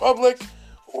making it public,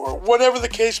 or whatever the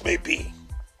case may be.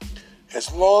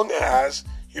 As long as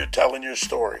you're telling your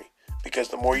story, because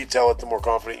the more you tell it, the more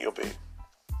confident you'll be.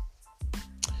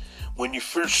 When you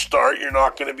first start, you're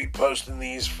not going to be posting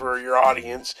these for your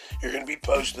audience. You're going to be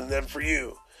posting them for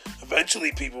you.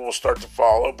 Eventually, people will start to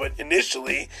follow, but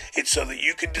initially, it's so that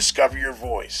you can discover your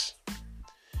voice.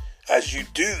 As you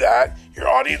do that, your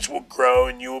audience will grow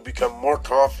and you will become more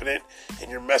confident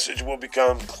and your message will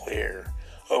become clear.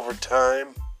 Over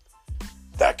time,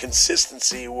 that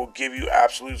consistency will give you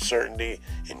absolute certainty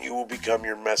and you will become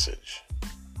your message.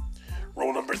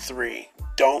 Rule number 3,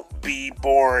 don't be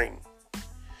boring.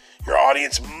 Your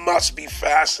audience must be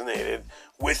fascinated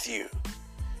with you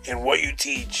and what you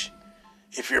teach.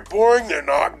 If you're boring, they're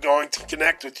not going to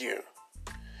connect with you.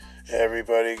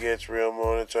 Everybody gets real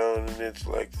monotone and it's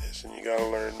like this, and you gotta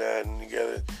learn that, and you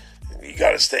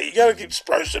gotta keep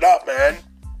spruce it up, man.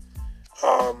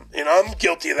 And I'm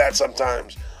guilty of that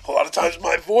sometimes. A lot of times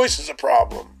my voice is a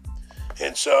problem.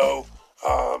 And so,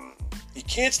 you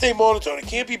can't stay monotone. It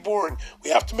can't be boring. We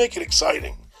have to make it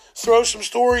exciting. Throw some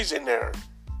stories in there.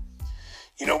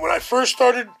 When I first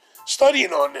started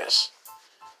studying on this,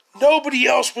 nobody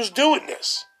else was doing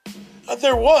this.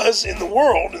 There was in the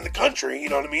world, in the country,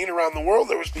 around the world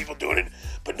there was people doing it,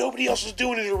 but nobody else was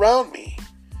doing it around me.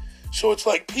 So it's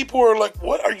like people are like,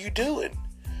 what are you doing?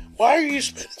 Why are you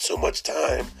spending so much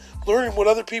time learning what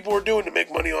other people are doing to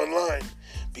make money online?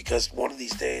 Because one of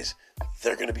these days,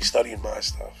 they're going to be studying my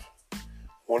stuff.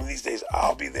 One of these days,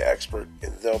 I'll be the expert,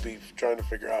 and they'll be trying to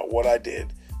figure out what I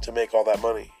did to make all that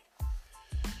money.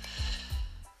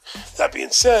 That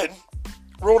being said,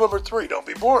 rule number 3, don't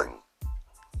be boring.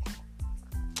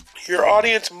 Your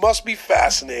audience must be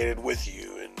fascinated with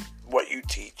you and what you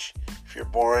teach. If you're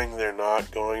boring, they're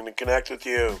not going to connect with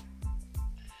you.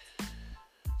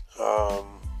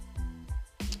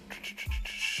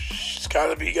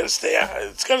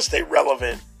 It's gotta stay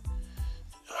relevant,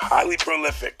 highly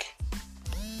prolific.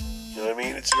 You know what I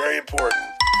mean? It's very important.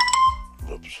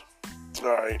 Oops.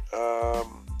 All right.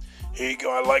 Here you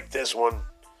go. I like this one.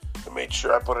 I made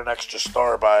sure I put an extra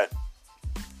star by it.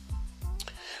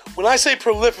 When I say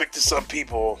prolific to some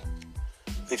people,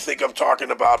 they think I'm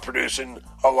talking about producing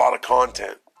a lot of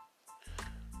content.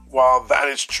 While that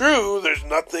is true, there's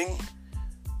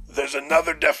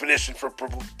another definition for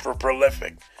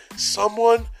prolific.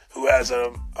 Someone who has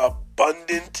an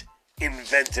abundant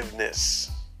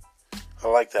inventiveness. I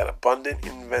like that. Abundant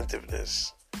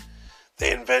inventiveness.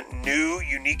 They invent new,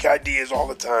 unique ideas all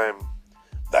the time.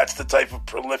 That's the type of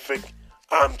prolific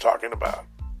I'm talking about.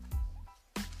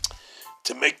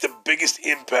 To make the biggest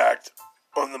impact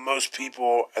on the most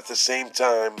people at the same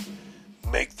time,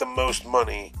 make the most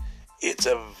money, it's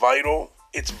vital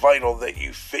that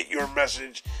you fit your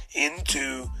message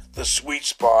into the sweet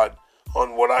spot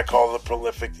on what I call the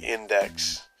prolific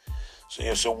index.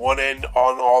 So one end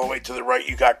on all the way to the right,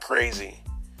 you got crazy.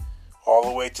 All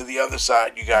the way to the other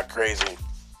side, you got crazy.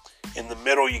 In the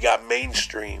middle, you got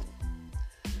mainstream.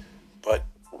 But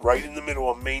right in the middle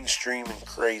of mainstream and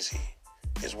crazy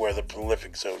is where the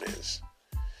prolific zone is.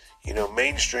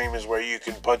 Mainstream is where you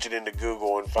can punch it into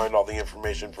Google and find all the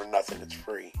information for nothing. It's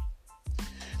free.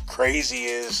 Crazy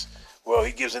is, well,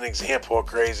 he gives an example of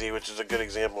crazy, which is a good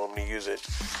example. I'm going to use it.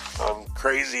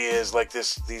 Crazy is like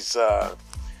these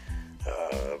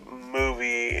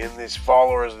movie and these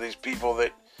followers of these people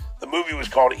that the movie was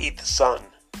called Eat the Sun.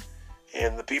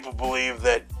 And the people believe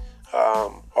that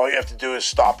all you have to do is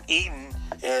stop eating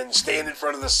and stand in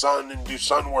front of the sun and do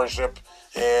sun worship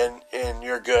and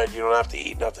you're good. You don't have to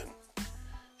eat nothing.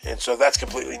 And so that's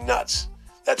completely nuts.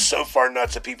 That's so far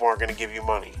nuts that people aren't going to give you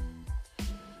money.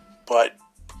 But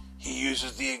he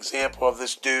uses the example of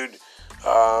this dude,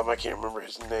 I can't remember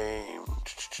his name,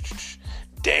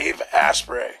 Dave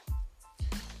Asprey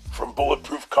from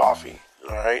Bulletproof Coffee,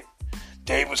 all right?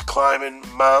 Dave was climbing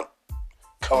Mount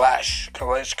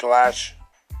Kailash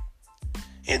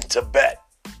in Tibet.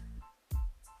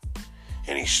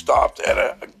 And he stopped at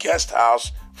a guest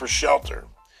house for shelter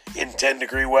in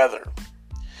 10-degree weather.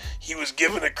 He was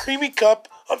given a creamy cup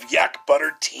of yak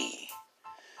butter tea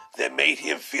that made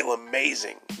him feel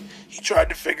amazing. He tried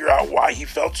to figure out why he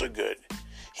felt so good.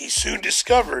 He soon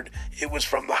discovered it was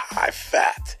from the high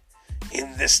fat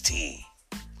in this tea.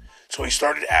 So he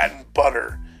started adding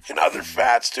butter and other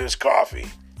fats to his coffee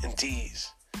and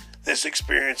teas. This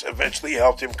experience eventually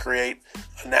helped him create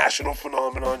a national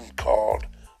phenomenon called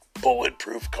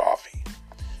Bulletproof Coffee.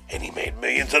 And he made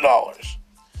millions of dollars.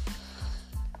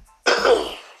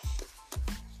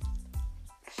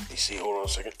 You see, hold on a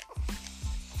second.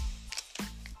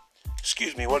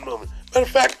 Excuse me, one moment. Matter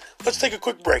of fact, let's take a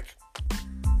quick break.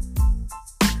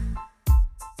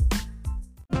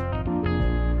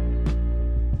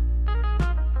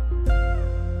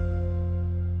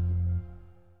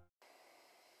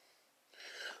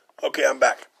 Okay, I'm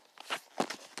back.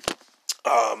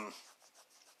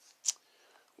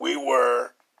 We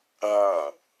were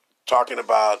talking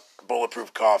about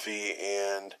Bulletproof Coffee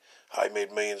and how he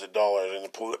made millions of dollars in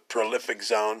the prolific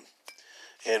zone.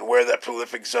 And where that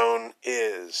prolific zone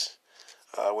is,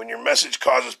 when your message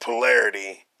causes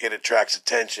polarity, it attracts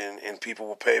attention and people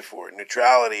will pay for it.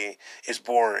 Neutrality is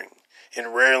boring,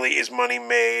 and rarely is money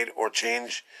made or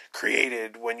change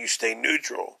created when you stay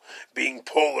neutral. Being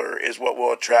polar is what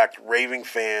will attract raving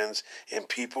fans and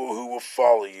people who will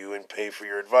follow you and pay for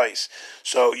your advice.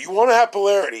 So you want to have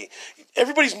polarity.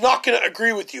 Everybody's not going to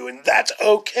agree with you, and that's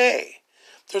okay.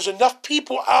 There's enough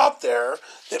people out there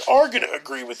that are going to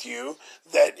agree with you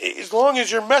that as long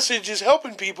as your message is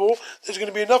helping people, there's going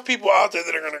to be enough people out there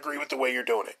that are going to agree with the way you're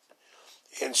doing it.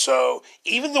 And so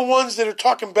even the ones that are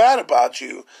talking bad about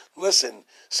you, listen,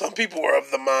 some people are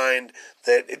of the mind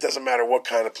that it doesn't matter what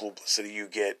kind of publicity you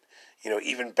get.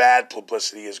 Even bad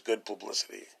publicity is good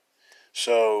publicity.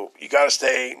 So you got to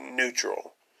stay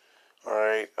neutral. All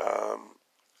right.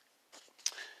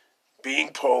 Being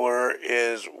polar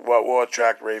is what will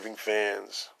attract raving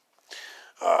fans.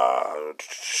 I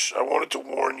wanted to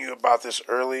warn you about this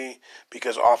early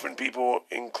because often people,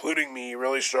 including me,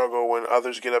 really struggle when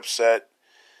others get upset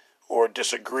or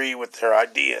disagree with their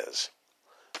ideas.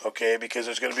 Okay, because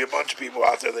there's going to be a bunch of people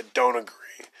out there that don't agree.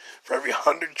 For every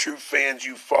 100 true fans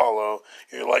you follow,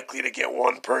 you're likely to get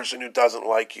one person who doesn't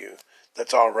like you.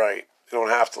 That's all right. They don't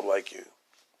have to like you.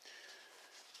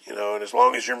 And as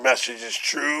long as your message is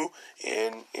true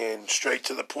and straight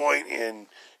to the point and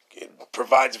it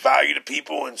provides value to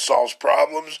people and solves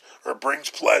problems or brings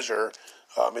pleasure,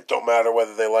 it don't matter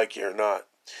whether they like you or not.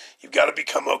 You've got to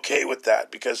become okay with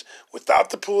that because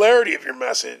without the polarity of your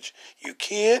message, you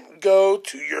can't go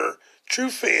to your true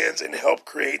fans and help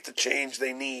create the change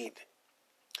they need.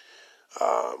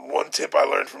 One tip I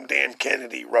learned from Dan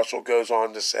Kennedy, Russell goes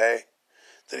on to say,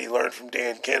 that he learned from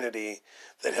Dan Kennedy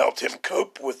that helped him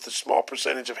cope with the small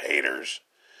percentage of haters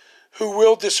who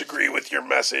will disagree with your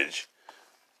message.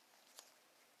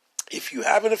 If you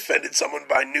haven't offended someone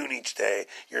by noon each day,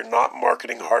 you're not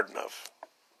marketing hard enough.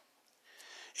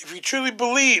 If you truly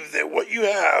believe that what you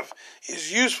have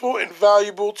is useful and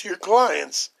valuable to your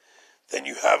clients, then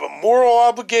you have a moral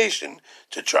obligation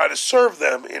to try to serve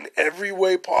them in every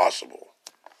way possible.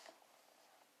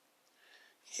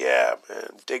 Yeah,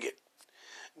 man, dig it.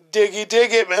 Dig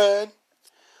it, man.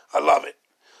 I love it.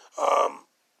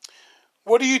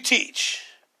 What do you teach?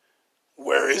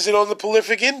 Where is it on the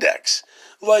prolific index?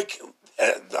 Like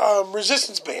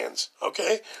resistance bands,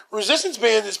 okay? Resistance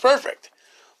band is perfect.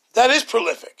 That is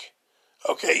prolific,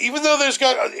 okay? Even though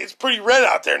it's pretty red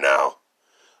out there now.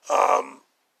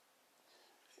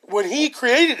 When he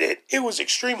created it, it was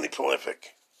extremely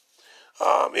prolific.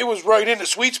 It was right in the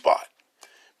sweet spot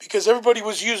because everybody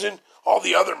was using all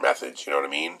the other methods, you know what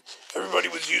I mean? Everybody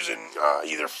was using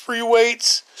either free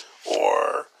weights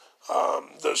or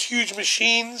those huge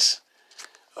machines,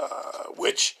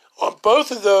 which on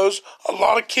both of those, a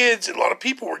lot of kids and a lot of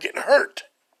people were getting hurt.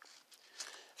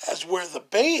 As where the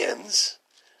bands,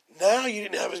 now you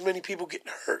didn't have as many people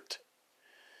getting hurt.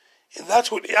 And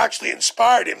that's what actually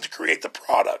inspired him to create the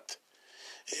product,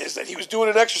 is that he was doing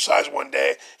an exercise one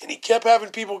day, and he kept having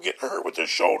people getting hurt with their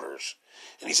shoulders.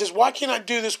 And he says, why can't I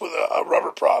do this with a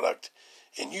rubber product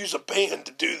and use a band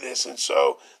to do this? And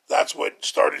so that's what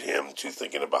started him to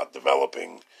thinking about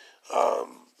developing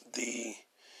the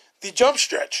jump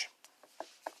stretch.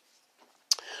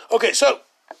 Okay, so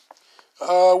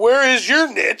where is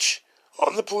your niche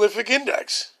on the prolific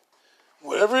index?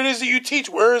 Whatever it is that you teach,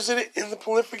 where is it in the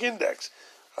prolific index?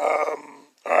 All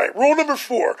right, rule number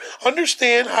 4,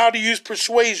 understand how to use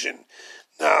persuasion.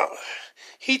 Now,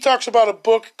 he talks about a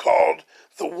book called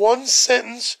The One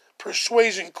Sentence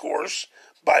Persuasion Course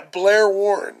by Blair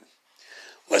Warren.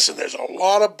 Listen, there's a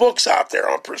lot of books out there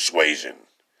on persuasion.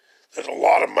 There's a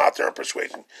lot of them out there on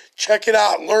persuasion. Check it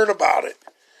out, learn about it,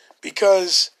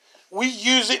 because we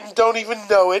use it and don't even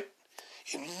know it,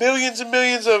 and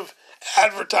millions of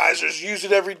advertisers use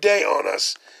it every day on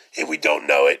us, and we don't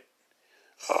know it.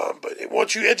 But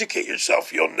once you educate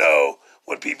yourself, you'll know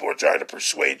when people are trying to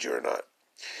persuade you or not.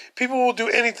 People will do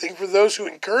anything for those who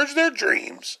encourage their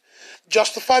dreams,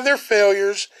 justify their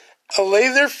failures, allay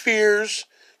their fears,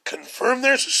 confirm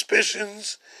their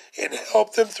suspicions, and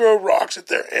help them throw rocks at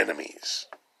their enemies.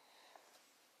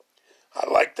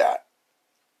 I like that.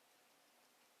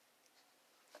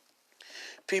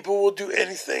 People will do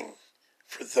anything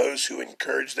for those who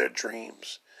encourage their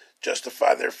dreams,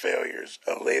 justify their failures,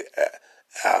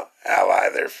 ally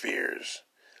their fears.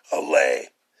 Allay,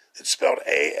 it's spelled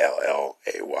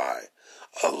A-L-L-A-Y.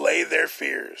 Allay their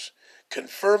fears,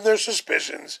 confirm their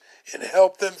suspicions, and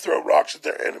help them throw rocks at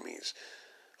their enemies.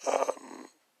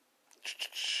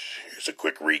 Here's a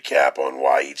quick recap on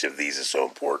why each of these is so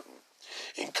important.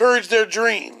 Encourage their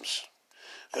dreams.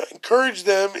 Encourage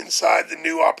them inside the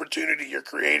new opportunity you're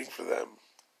creating for them.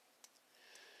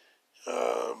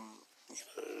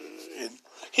 And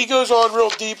he goes on real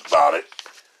deep about it,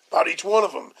 about each one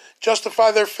of them.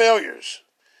 Justify their failures.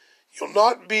 You'll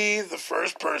not be the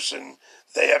first person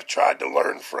they have tried to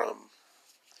learn from.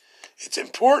 It's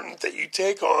important that you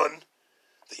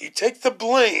take the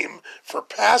blame for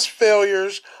past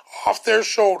failures off their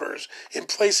shoulders and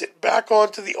place it back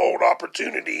onto the old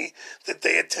opportunity that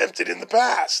they attempted in the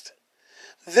past.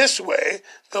 This way,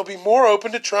 they'll be more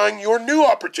open to trying your new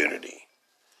opportunity.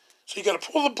 So you got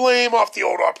to pull the blame off the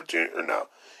old opportunity, or no.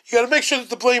 You got to make sure that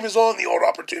the blame is on the old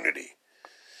opportunity.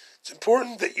 It's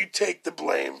important that you take the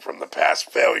blame from the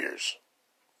past failures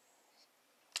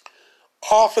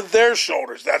off of their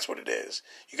shoulders. That's what it is.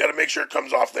 You got to make sure it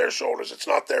comes off their shoulders. It's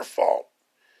not their fault.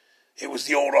 It was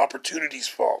the old opportunity's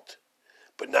fault.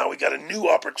 But now we got a new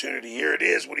opportunity. Here it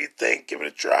is. What do you think? Give it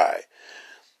a try.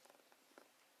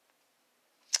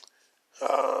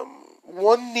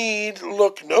 One need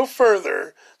look no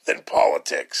further than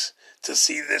politics to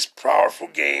see this powerful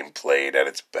game played at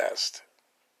its best.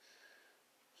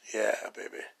 Yeah,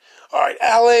 baby. All right,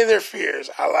 allay their fears.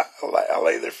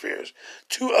 Allay their fears.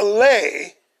 To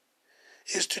allay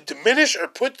is to diminish or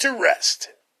put to rest.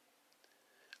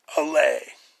 Allay.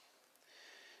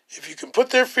 If you can put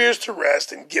their fears to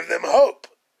rest and give them hope,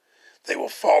 they will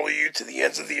follow you to the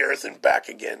ends of the earth and back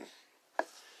again.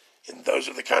 And those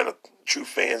are the kind of true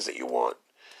fans that you want.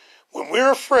 When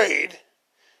we're afraid,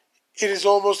 it is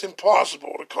almost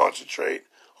impossible to concentrate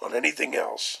on anything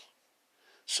else.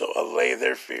 So allay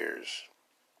their fears.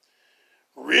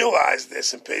 Realize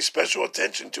this and pay special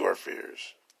attention to our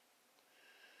fears.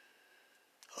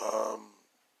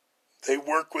 They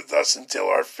work with us until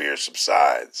our fear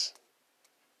subsides.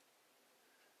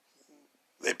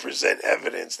 They present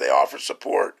evidence. They offer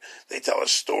support. They tell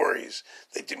us stories.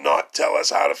 They do not tell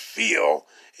us how to feel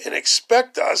and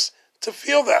expect us to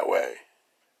feel that way.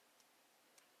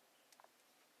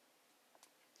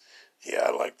 Yeah,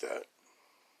 I like that.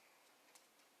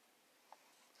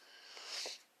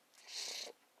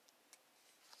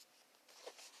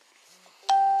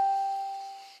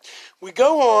 We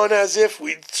go on as if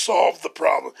we'd solved the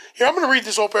problem. Here, I'm going to read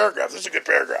this whole paragraph. This is a good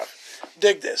paragraph.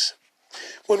 Dig this.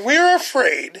 When we are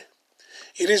afraid,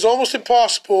 it is almost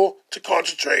impossible to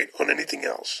concentrate on anything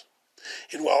else.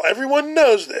 And while everyone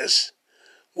knows this,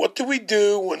 what do we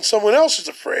do when someone else is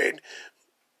afraid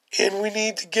and we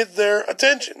need to get their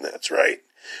attention? That's right.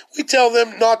 We tell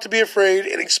them not to be afraid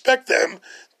and expect that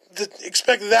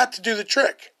to do the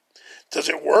trick. Does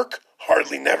it work?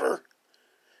 Hardly never.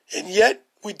 And yet,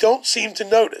 we don't seem to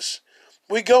notice.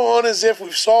 We go on as if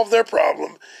we've solved their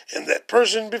problem and that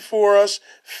person before us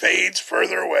fades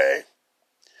further away.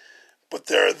 But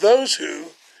there are those who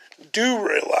do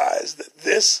realize that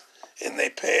this, and they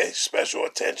pay special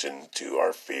attention to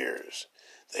our fears.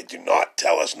 They do not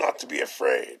tell us not to be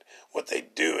afraid. What they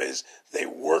do is they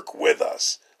work with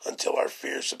us until our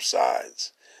fear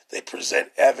subsides. They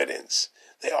present evidence.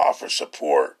 They offer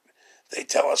support. They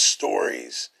tell us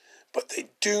stories. But they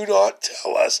do not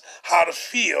tell us how to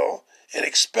feel and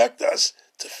expect us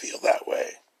to feel that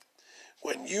way.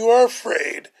 When you are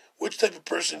afraid, which type of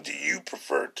person do you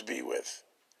prefer to be with?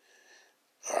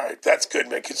 All right, that's good,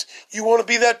 man, because you want to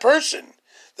be that person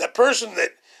that,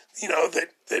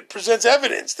 that presents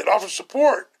evidence, that offers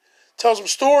support, tells them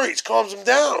stories, calms them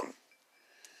down.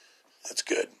 That's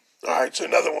good. All right, so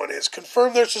another one is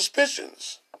confirm their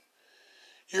suspicions.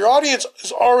 Your audience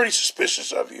is already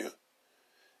suspicious of you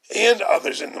and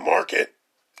others in the market.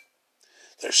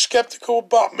 They're skeptical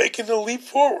about making the leap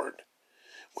forward.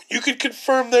 When you can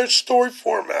confirm their story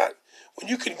format, when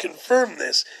you can confirm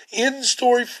this in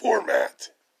story format,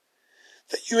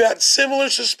 that you had similar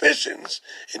suspicions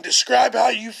and describe how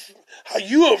you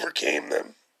overcame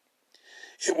them,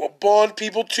 it will bond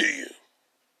people to you.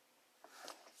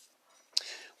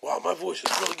 Wow, my voice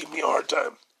is really giving me a hard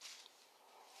time.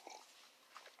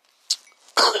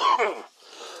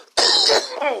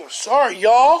 Sorry,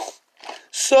 y'all.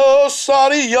 So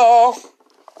sorry, y'all.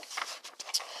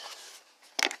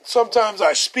 Sometimes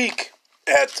I speak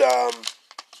at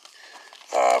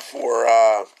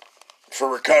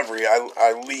for recovery. I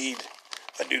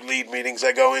do lead meetings.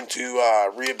 I go into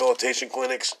rehabilitation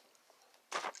clinics,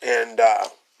 and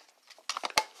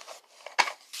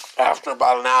after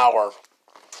about an hour,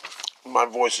 my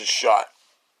voice is shot.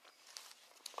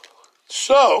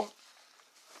 So,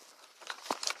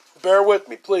 bear with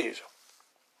me, please.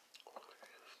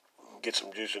 Get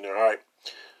some juice in there. All right.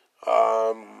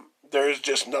 There is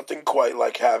just nothing quite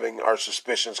like having our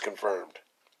suspicions confirmed.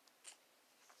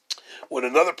 When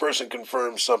another person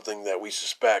confirms something that we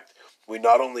suspect, we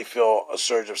not only feel a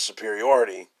surge of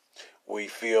superiority, we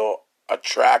feel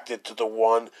attracted to the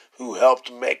one who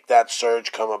helped make that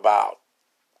surge come about.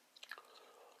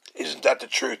 Isn't that the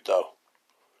truth, though?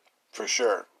 For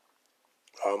sure.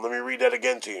 Let me read that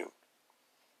again to you.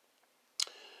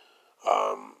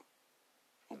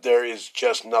 There is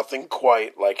just nothing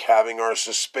quite like having our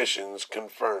suspicions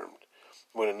confirmed.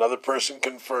 When another person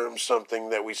confirms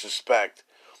something that we suspect,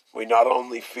 we not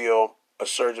only feel a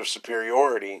surge of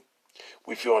superiority,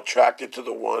 we feel attracted to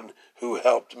the one who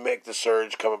helped make the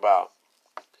surge come about.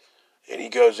 And he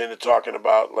goes into talking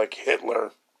about, like,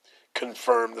 Hitler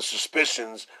confirmed the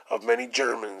suspicions of many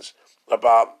Germans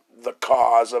about the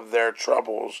cause of their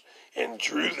troubles and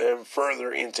drew them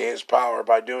further into his power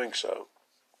by doing so.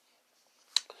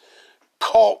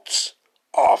 Cults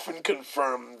often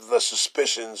confirm the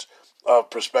suspicions of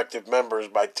prospective members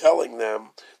by telling them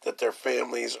that their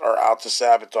families are out to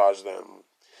sabotage them.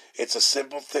 It's a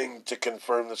simple thing to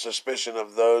confirm the suspicion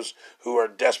of those who are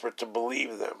desperate to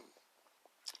believe them.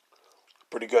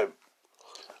 Pretty good.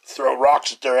 Throw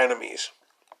rocks at their enemies.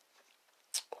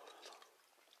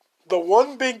 The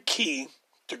one big key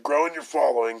to growing your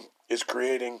following is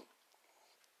creating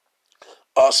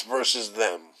us versus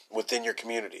them within your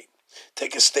community.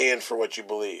 Take a stand for what you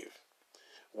believe,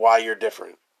 why you're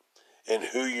different, and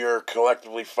who you're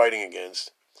collectively fighting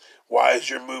against. Why is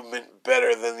your movement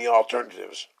better than the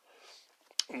alternatives?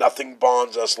 Nothing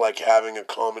bonds us like having a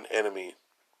common enemy.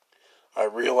 I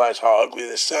realize how ugly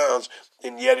this sounds,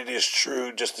 and yet it is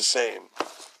true just the same.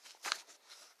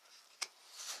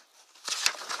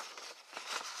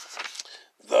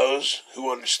 Those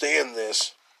who understand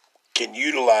this can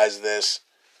utilize this.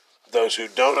 Those who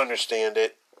don't understand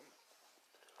it,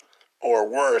 or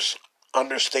worse,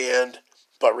 understand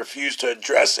but refuse to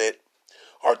address it,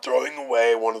 are throwing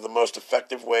away one of the most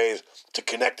effective ways to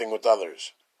connecting with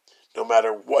others. No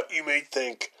matter what you may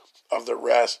think of the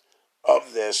rest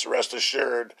of this, rest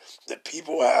assured that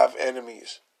people have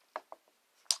enemies.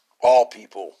 All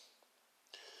people.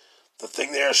 The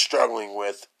thing they are struggling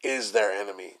with is their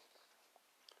enemy.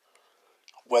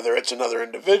 Whether it's another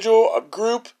individual, a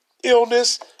group,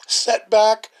 illness,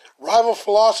 setback, rival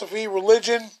philosophy,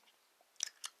 religion,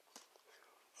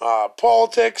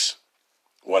 politics,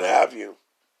 what have you.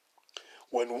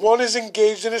 When one is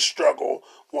engaged in a struggle,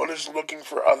 one is looking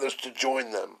for others to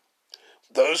join them.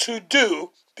 Those who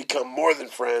do become more than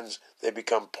friends, they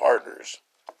become partners.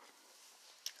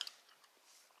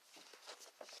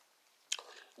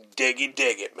 Diggy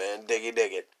dig it, man. Diggy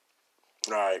dig it.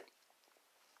 All right.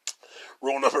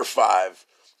 Rule number 5.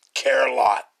 Care a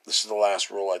lot. This is the last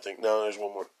rule, I think. No, there's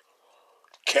one more.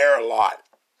 Care a lot.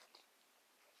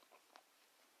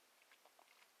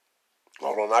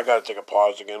 Hold on, I got to take a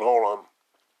pause again. Hold on.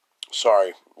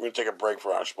 Sorry, we're going to take a break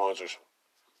for our sponsors.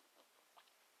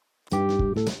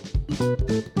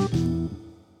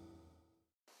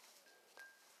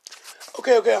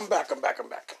 Okay, I'm back.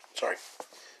 Sorry.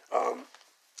 All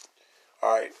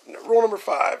right, rule number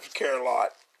 5, care a lot.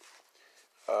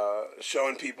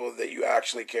 Showing people that you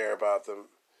actually care about them.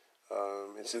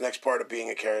 It's the next part of being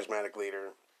a charismatic leader.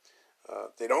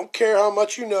 They don't care how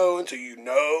much you know until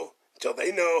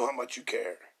they know how much you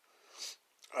care.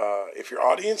 If your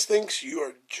audience thinks you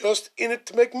are just in it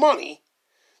to make money,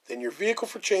 then your vehicle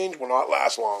for change will not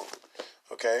last long.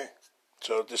 Okay?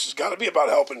 So this has got to be about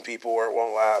helping people or it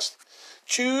won't last.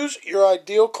 Choose your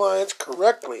ideal clients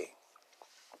correctly.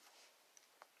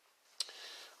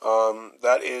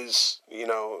 That is,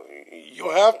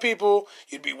 you'll have people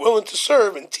you'd be willing to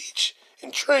serve and teach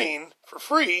and train for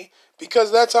free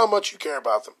because that's how much you care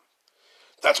about them.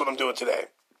 That's what I'm doing today.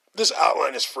 This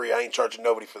outline is free. I ain't charging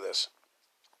nobody for this.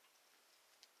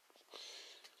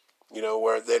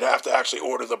 Where they'd have to actually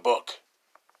order the book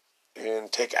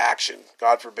and take action.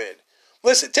 God forbid.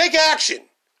 Listen, take action.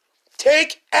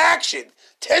 Take action.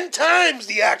 10 times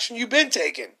the action you've been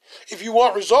taking. If you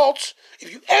want results,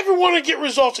 if you ever want to get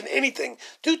results in anything,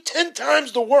 do 10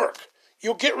 times the work.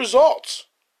 You'll get results.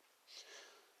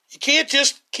 You can't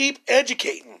just keep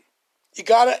educating. You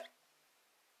got to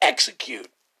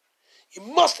execute. You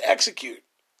must execute.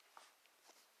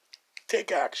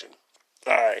 Take action.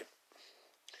 All right.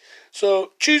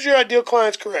 So choose your ideal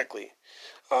clients correctly.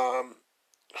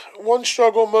 One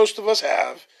struggle most of us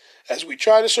have as we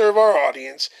try to serve our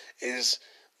audience is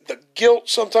the guilt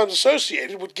sometimes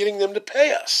associated with getting them to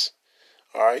pay us.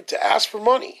 All right, to ask for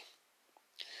money.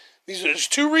 There's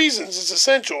 2 reasons it's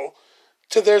essential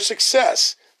to their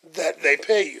success that they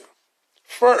pay you.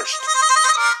 First,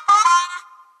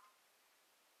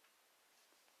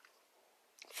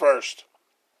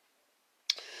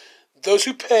 those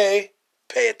who pay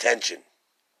attention.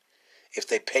 If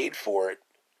they paid for it,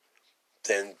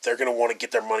 then they're going to want to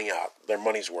get their money out, their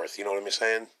money's worth. You know what I'm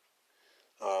saying?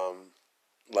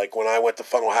 Like when I went to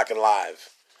Funnel Hacking Live.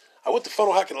 I went to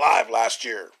Funnel Hacking Live last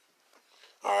year.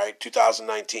 All right,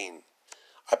 2019.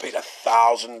 I paid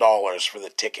 $1,000 for the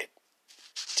ticket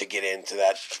to get into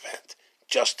that event,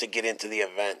 just to get into the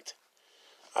event.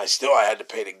 I had to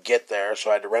pay to get there,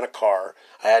 so I had to rent a car.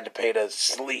 I had to pay to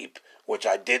sleep, which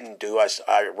I didn't do.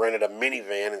 I rented a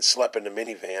minivan and slept in the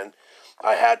minivan.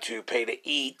 I had to pay to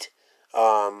eat,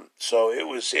 so it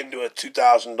was into a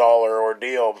 $2,000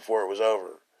 ordeal before it was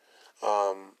over,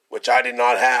 which I did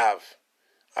not have.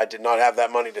 I did not have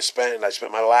that money to spend. I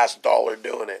spent my last dollar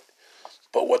doing it.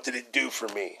 But what did it do for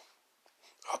me?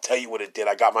 I'll tell you what it did.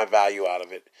 I got my value out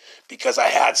of it because I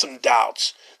had some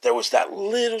doubts. There was that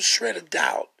little shred of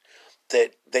doubt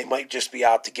that they might just be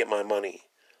out to get my money,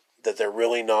 that they're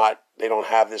really not, they don't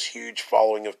have this huge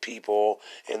following of people,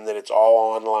 and that it's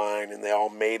all online, and they all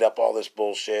made up all this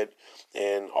bullshit,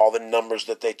 and all the numbers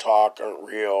that they talk aren't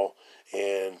real.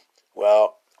 And,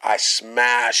 well, I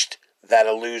smashed that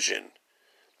illusion.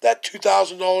 That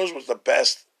 $2,000 was the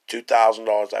best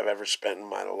 $2,000 I've ever spent in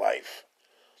my life.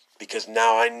 Because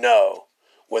now I know,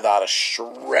 without a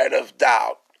shred of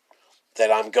doubt,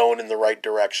 that I'm going in the right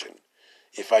direction.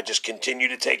 If I just continue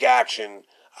to take action,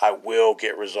 I will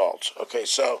get results. Okay,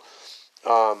 so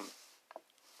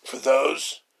for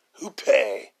those who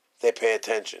pay, they pay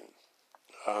attention.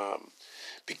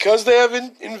 Because they have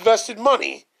invested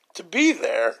money to be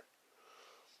there,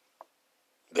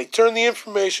 they turn the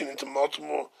information into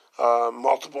multiple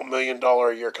 $1 million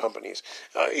a year companies.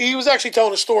 He was actually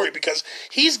telling a story because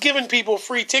he's giving people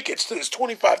free tickets to his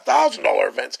 $25,000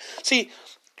 events. See,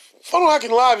 Funnel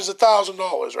Hacking Live is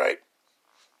 $1,000, right?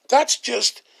 That's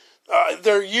just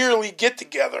their yearly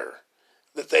get-together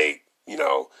that they,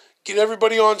 get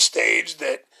everybody on stage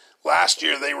that last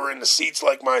year they were in the seats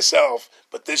like myself,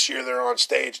 but this year they're on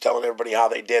stage telling everybody how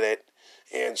they did it.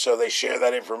 And so they share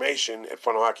that information at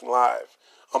Funnel Hacking Live,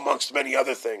 amongst many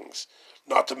other things.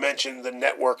 Not to mention the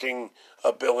networking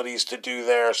abilities to do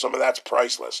there. Some of that's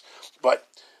priceless. But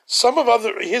some of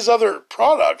his other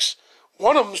products,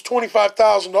 one of them is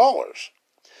 $25,000.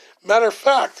 Matter of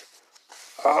fact,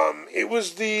 it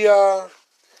was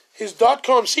his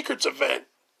 .com Secrets event.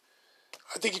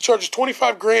 I think he charges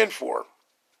 $25,000 for.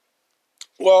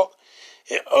 Well,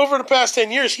 over the past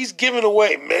 10 years, he's given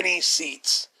away many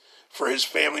seats for his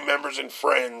family members and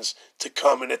friends to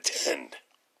come and attend.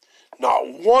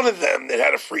 Not one of them that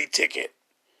had a free ticket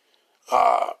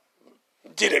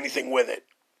did anything with it.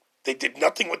 They did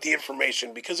nothing with the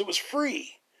information because it was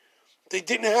free. They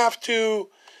didn't have to,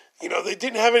 they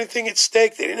didn't have anything at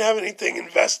stake. They didn't have anything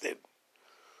invested.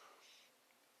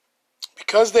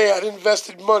 Because they had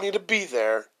invested money to be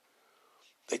there,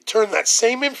 they turned that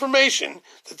same information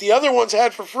that the other ones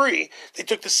had for free, they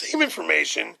took the same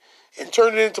information and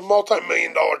turned it into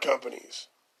multi-million-dollar companies.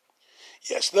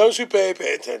 Yes, those who pay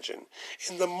attention.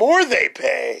 And the more they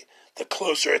pay, the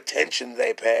closer attention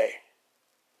they pay.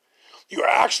 You are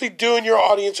actually doing your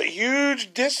audience a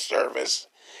huge disservice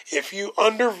if you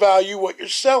undervalue what you're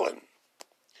selling.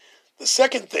 The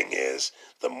second thing is,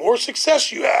 the more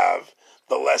success you have,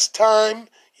 the less time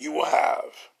you will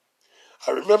have.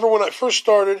 I remember when I first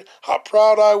started how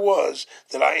proud I was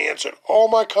that I answered all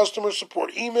my customer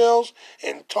support emails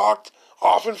and talked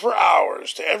often for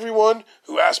hours to everyone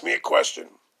who asked me a question.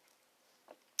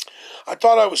 I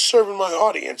thought I was serving my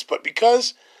audience, but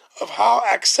because of how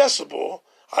accessible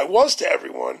I was to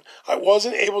everyone, I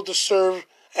wasn't able to serve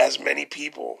as many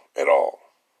people at all.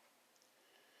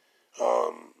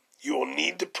 You will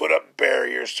need to put up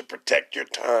barriers to protect your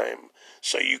time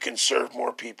so you can serve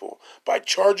more people. By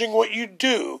charging what you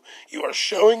do, you are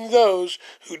showing those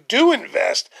who do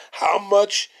invest how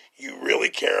much you really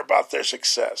care about their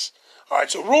success. All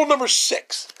right, so rule number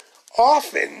 6.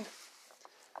 Offer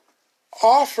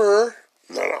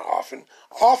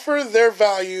their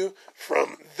value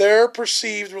from their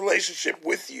perceived relationship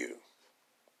with you.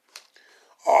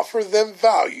 Offer them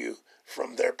value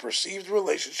from their perceived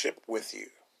relationship with you.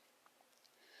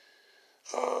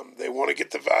 They want to get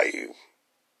the value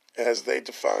as they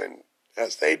define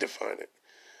it.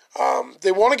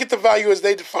 They want to get the value as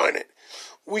they define it.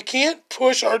 We can't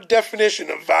push our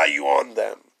definition of value on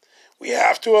them. We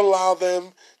have to allow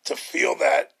them to feel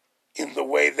that in the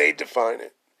way they define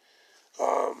it.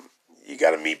 You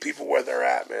got to meet people where they're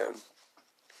at, man.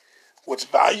 What's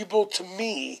valuable to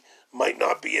me might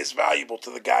not be as valuable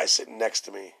to the guy sitting next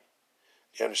to me.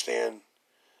 You understand?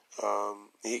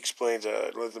 He explains,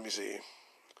 let me see.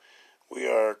 We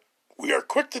are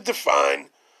quick to define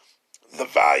the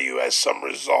value as some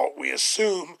result we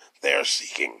assume they are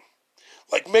seeking.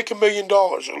 Like make $1 million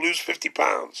or lose 50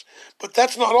 pounds. But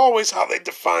that's not always how they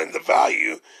define the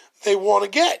value they want to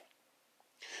get.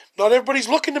 Not everybody's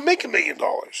looking to make $1 million.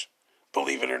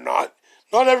 Believe it or not.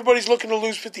 Not everybody's looking to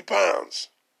lose 50 pounds.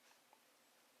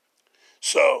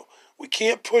 So, we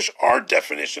can't push our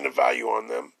definition of value on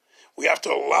them. We have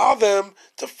to allow them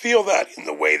to feel that in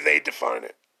the way they define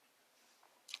it.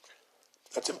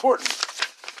 That's important.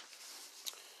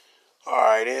 All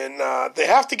right, and they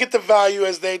have to get the value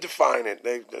as they define it.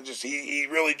 He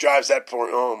really drives that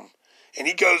point home. And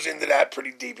he goes into that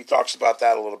pretty deep. He talks about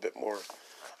that a little bit more.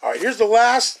 All right, here's the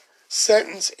last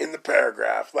sentence in the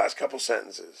paragraph, last couple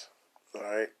sentences. All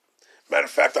right. Matter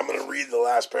of fact, I'm going to read the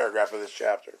last paragraph of this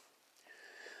chapter.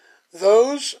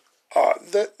 Those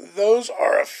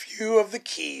are a few of the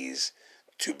keys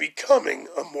to becoming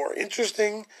a more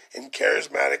interesting and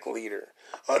charismatic leader.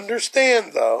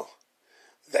 Understand, though,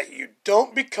 that you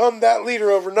don't become that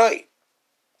leader overnight.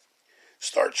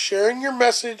 Start sharing your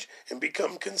message and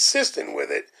become consistent with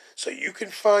it so you can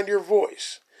find your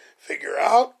voice. Figure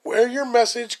out where your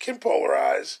message can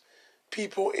polarize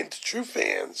people into true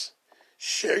fans.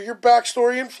 Share your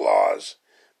backstory and flaws.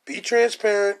 Be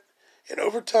transparent. And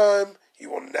over time, you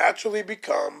will naturally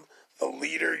become the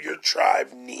leader your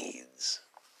tribe needs.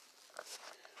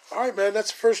 All right, man,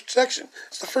 that's the first section.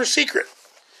 It's the first secret.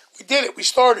 We did it. We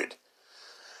started.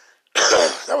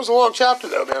 That was a long chapter,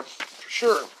 though, man, for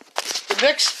sure. The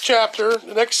next chapter,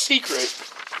 the next secret,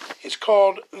 is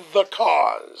called The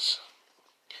Cause.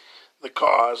 The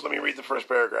Cause. Let me read the first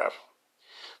paragraph.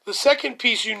 The second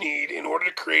piece you need in order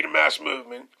to create a mass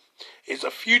movement is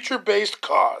a future-based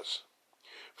cause.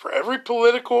 For every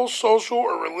political, social,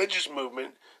 or religious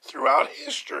movement throughout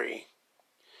history,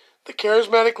 the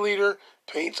charismatic leader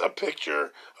paints a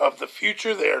picture of the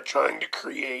future they are trying to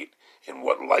create and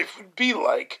what life would be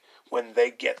like when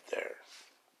they get there.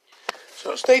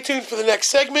 So stay tuned for the next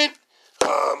segment.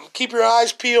 Keep your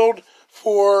eyes peeled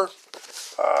for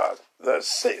the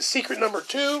secret number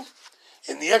 2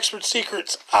 in the Expert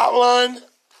Secrets outline.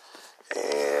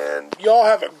 And y'all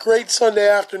have a great Sunday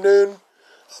afternoon.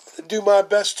 I'm going to do my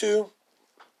best to.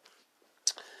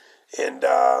 And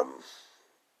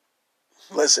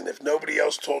Listen, if nobody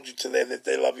else told you today that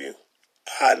they love you,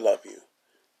 I love you.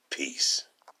 Peace.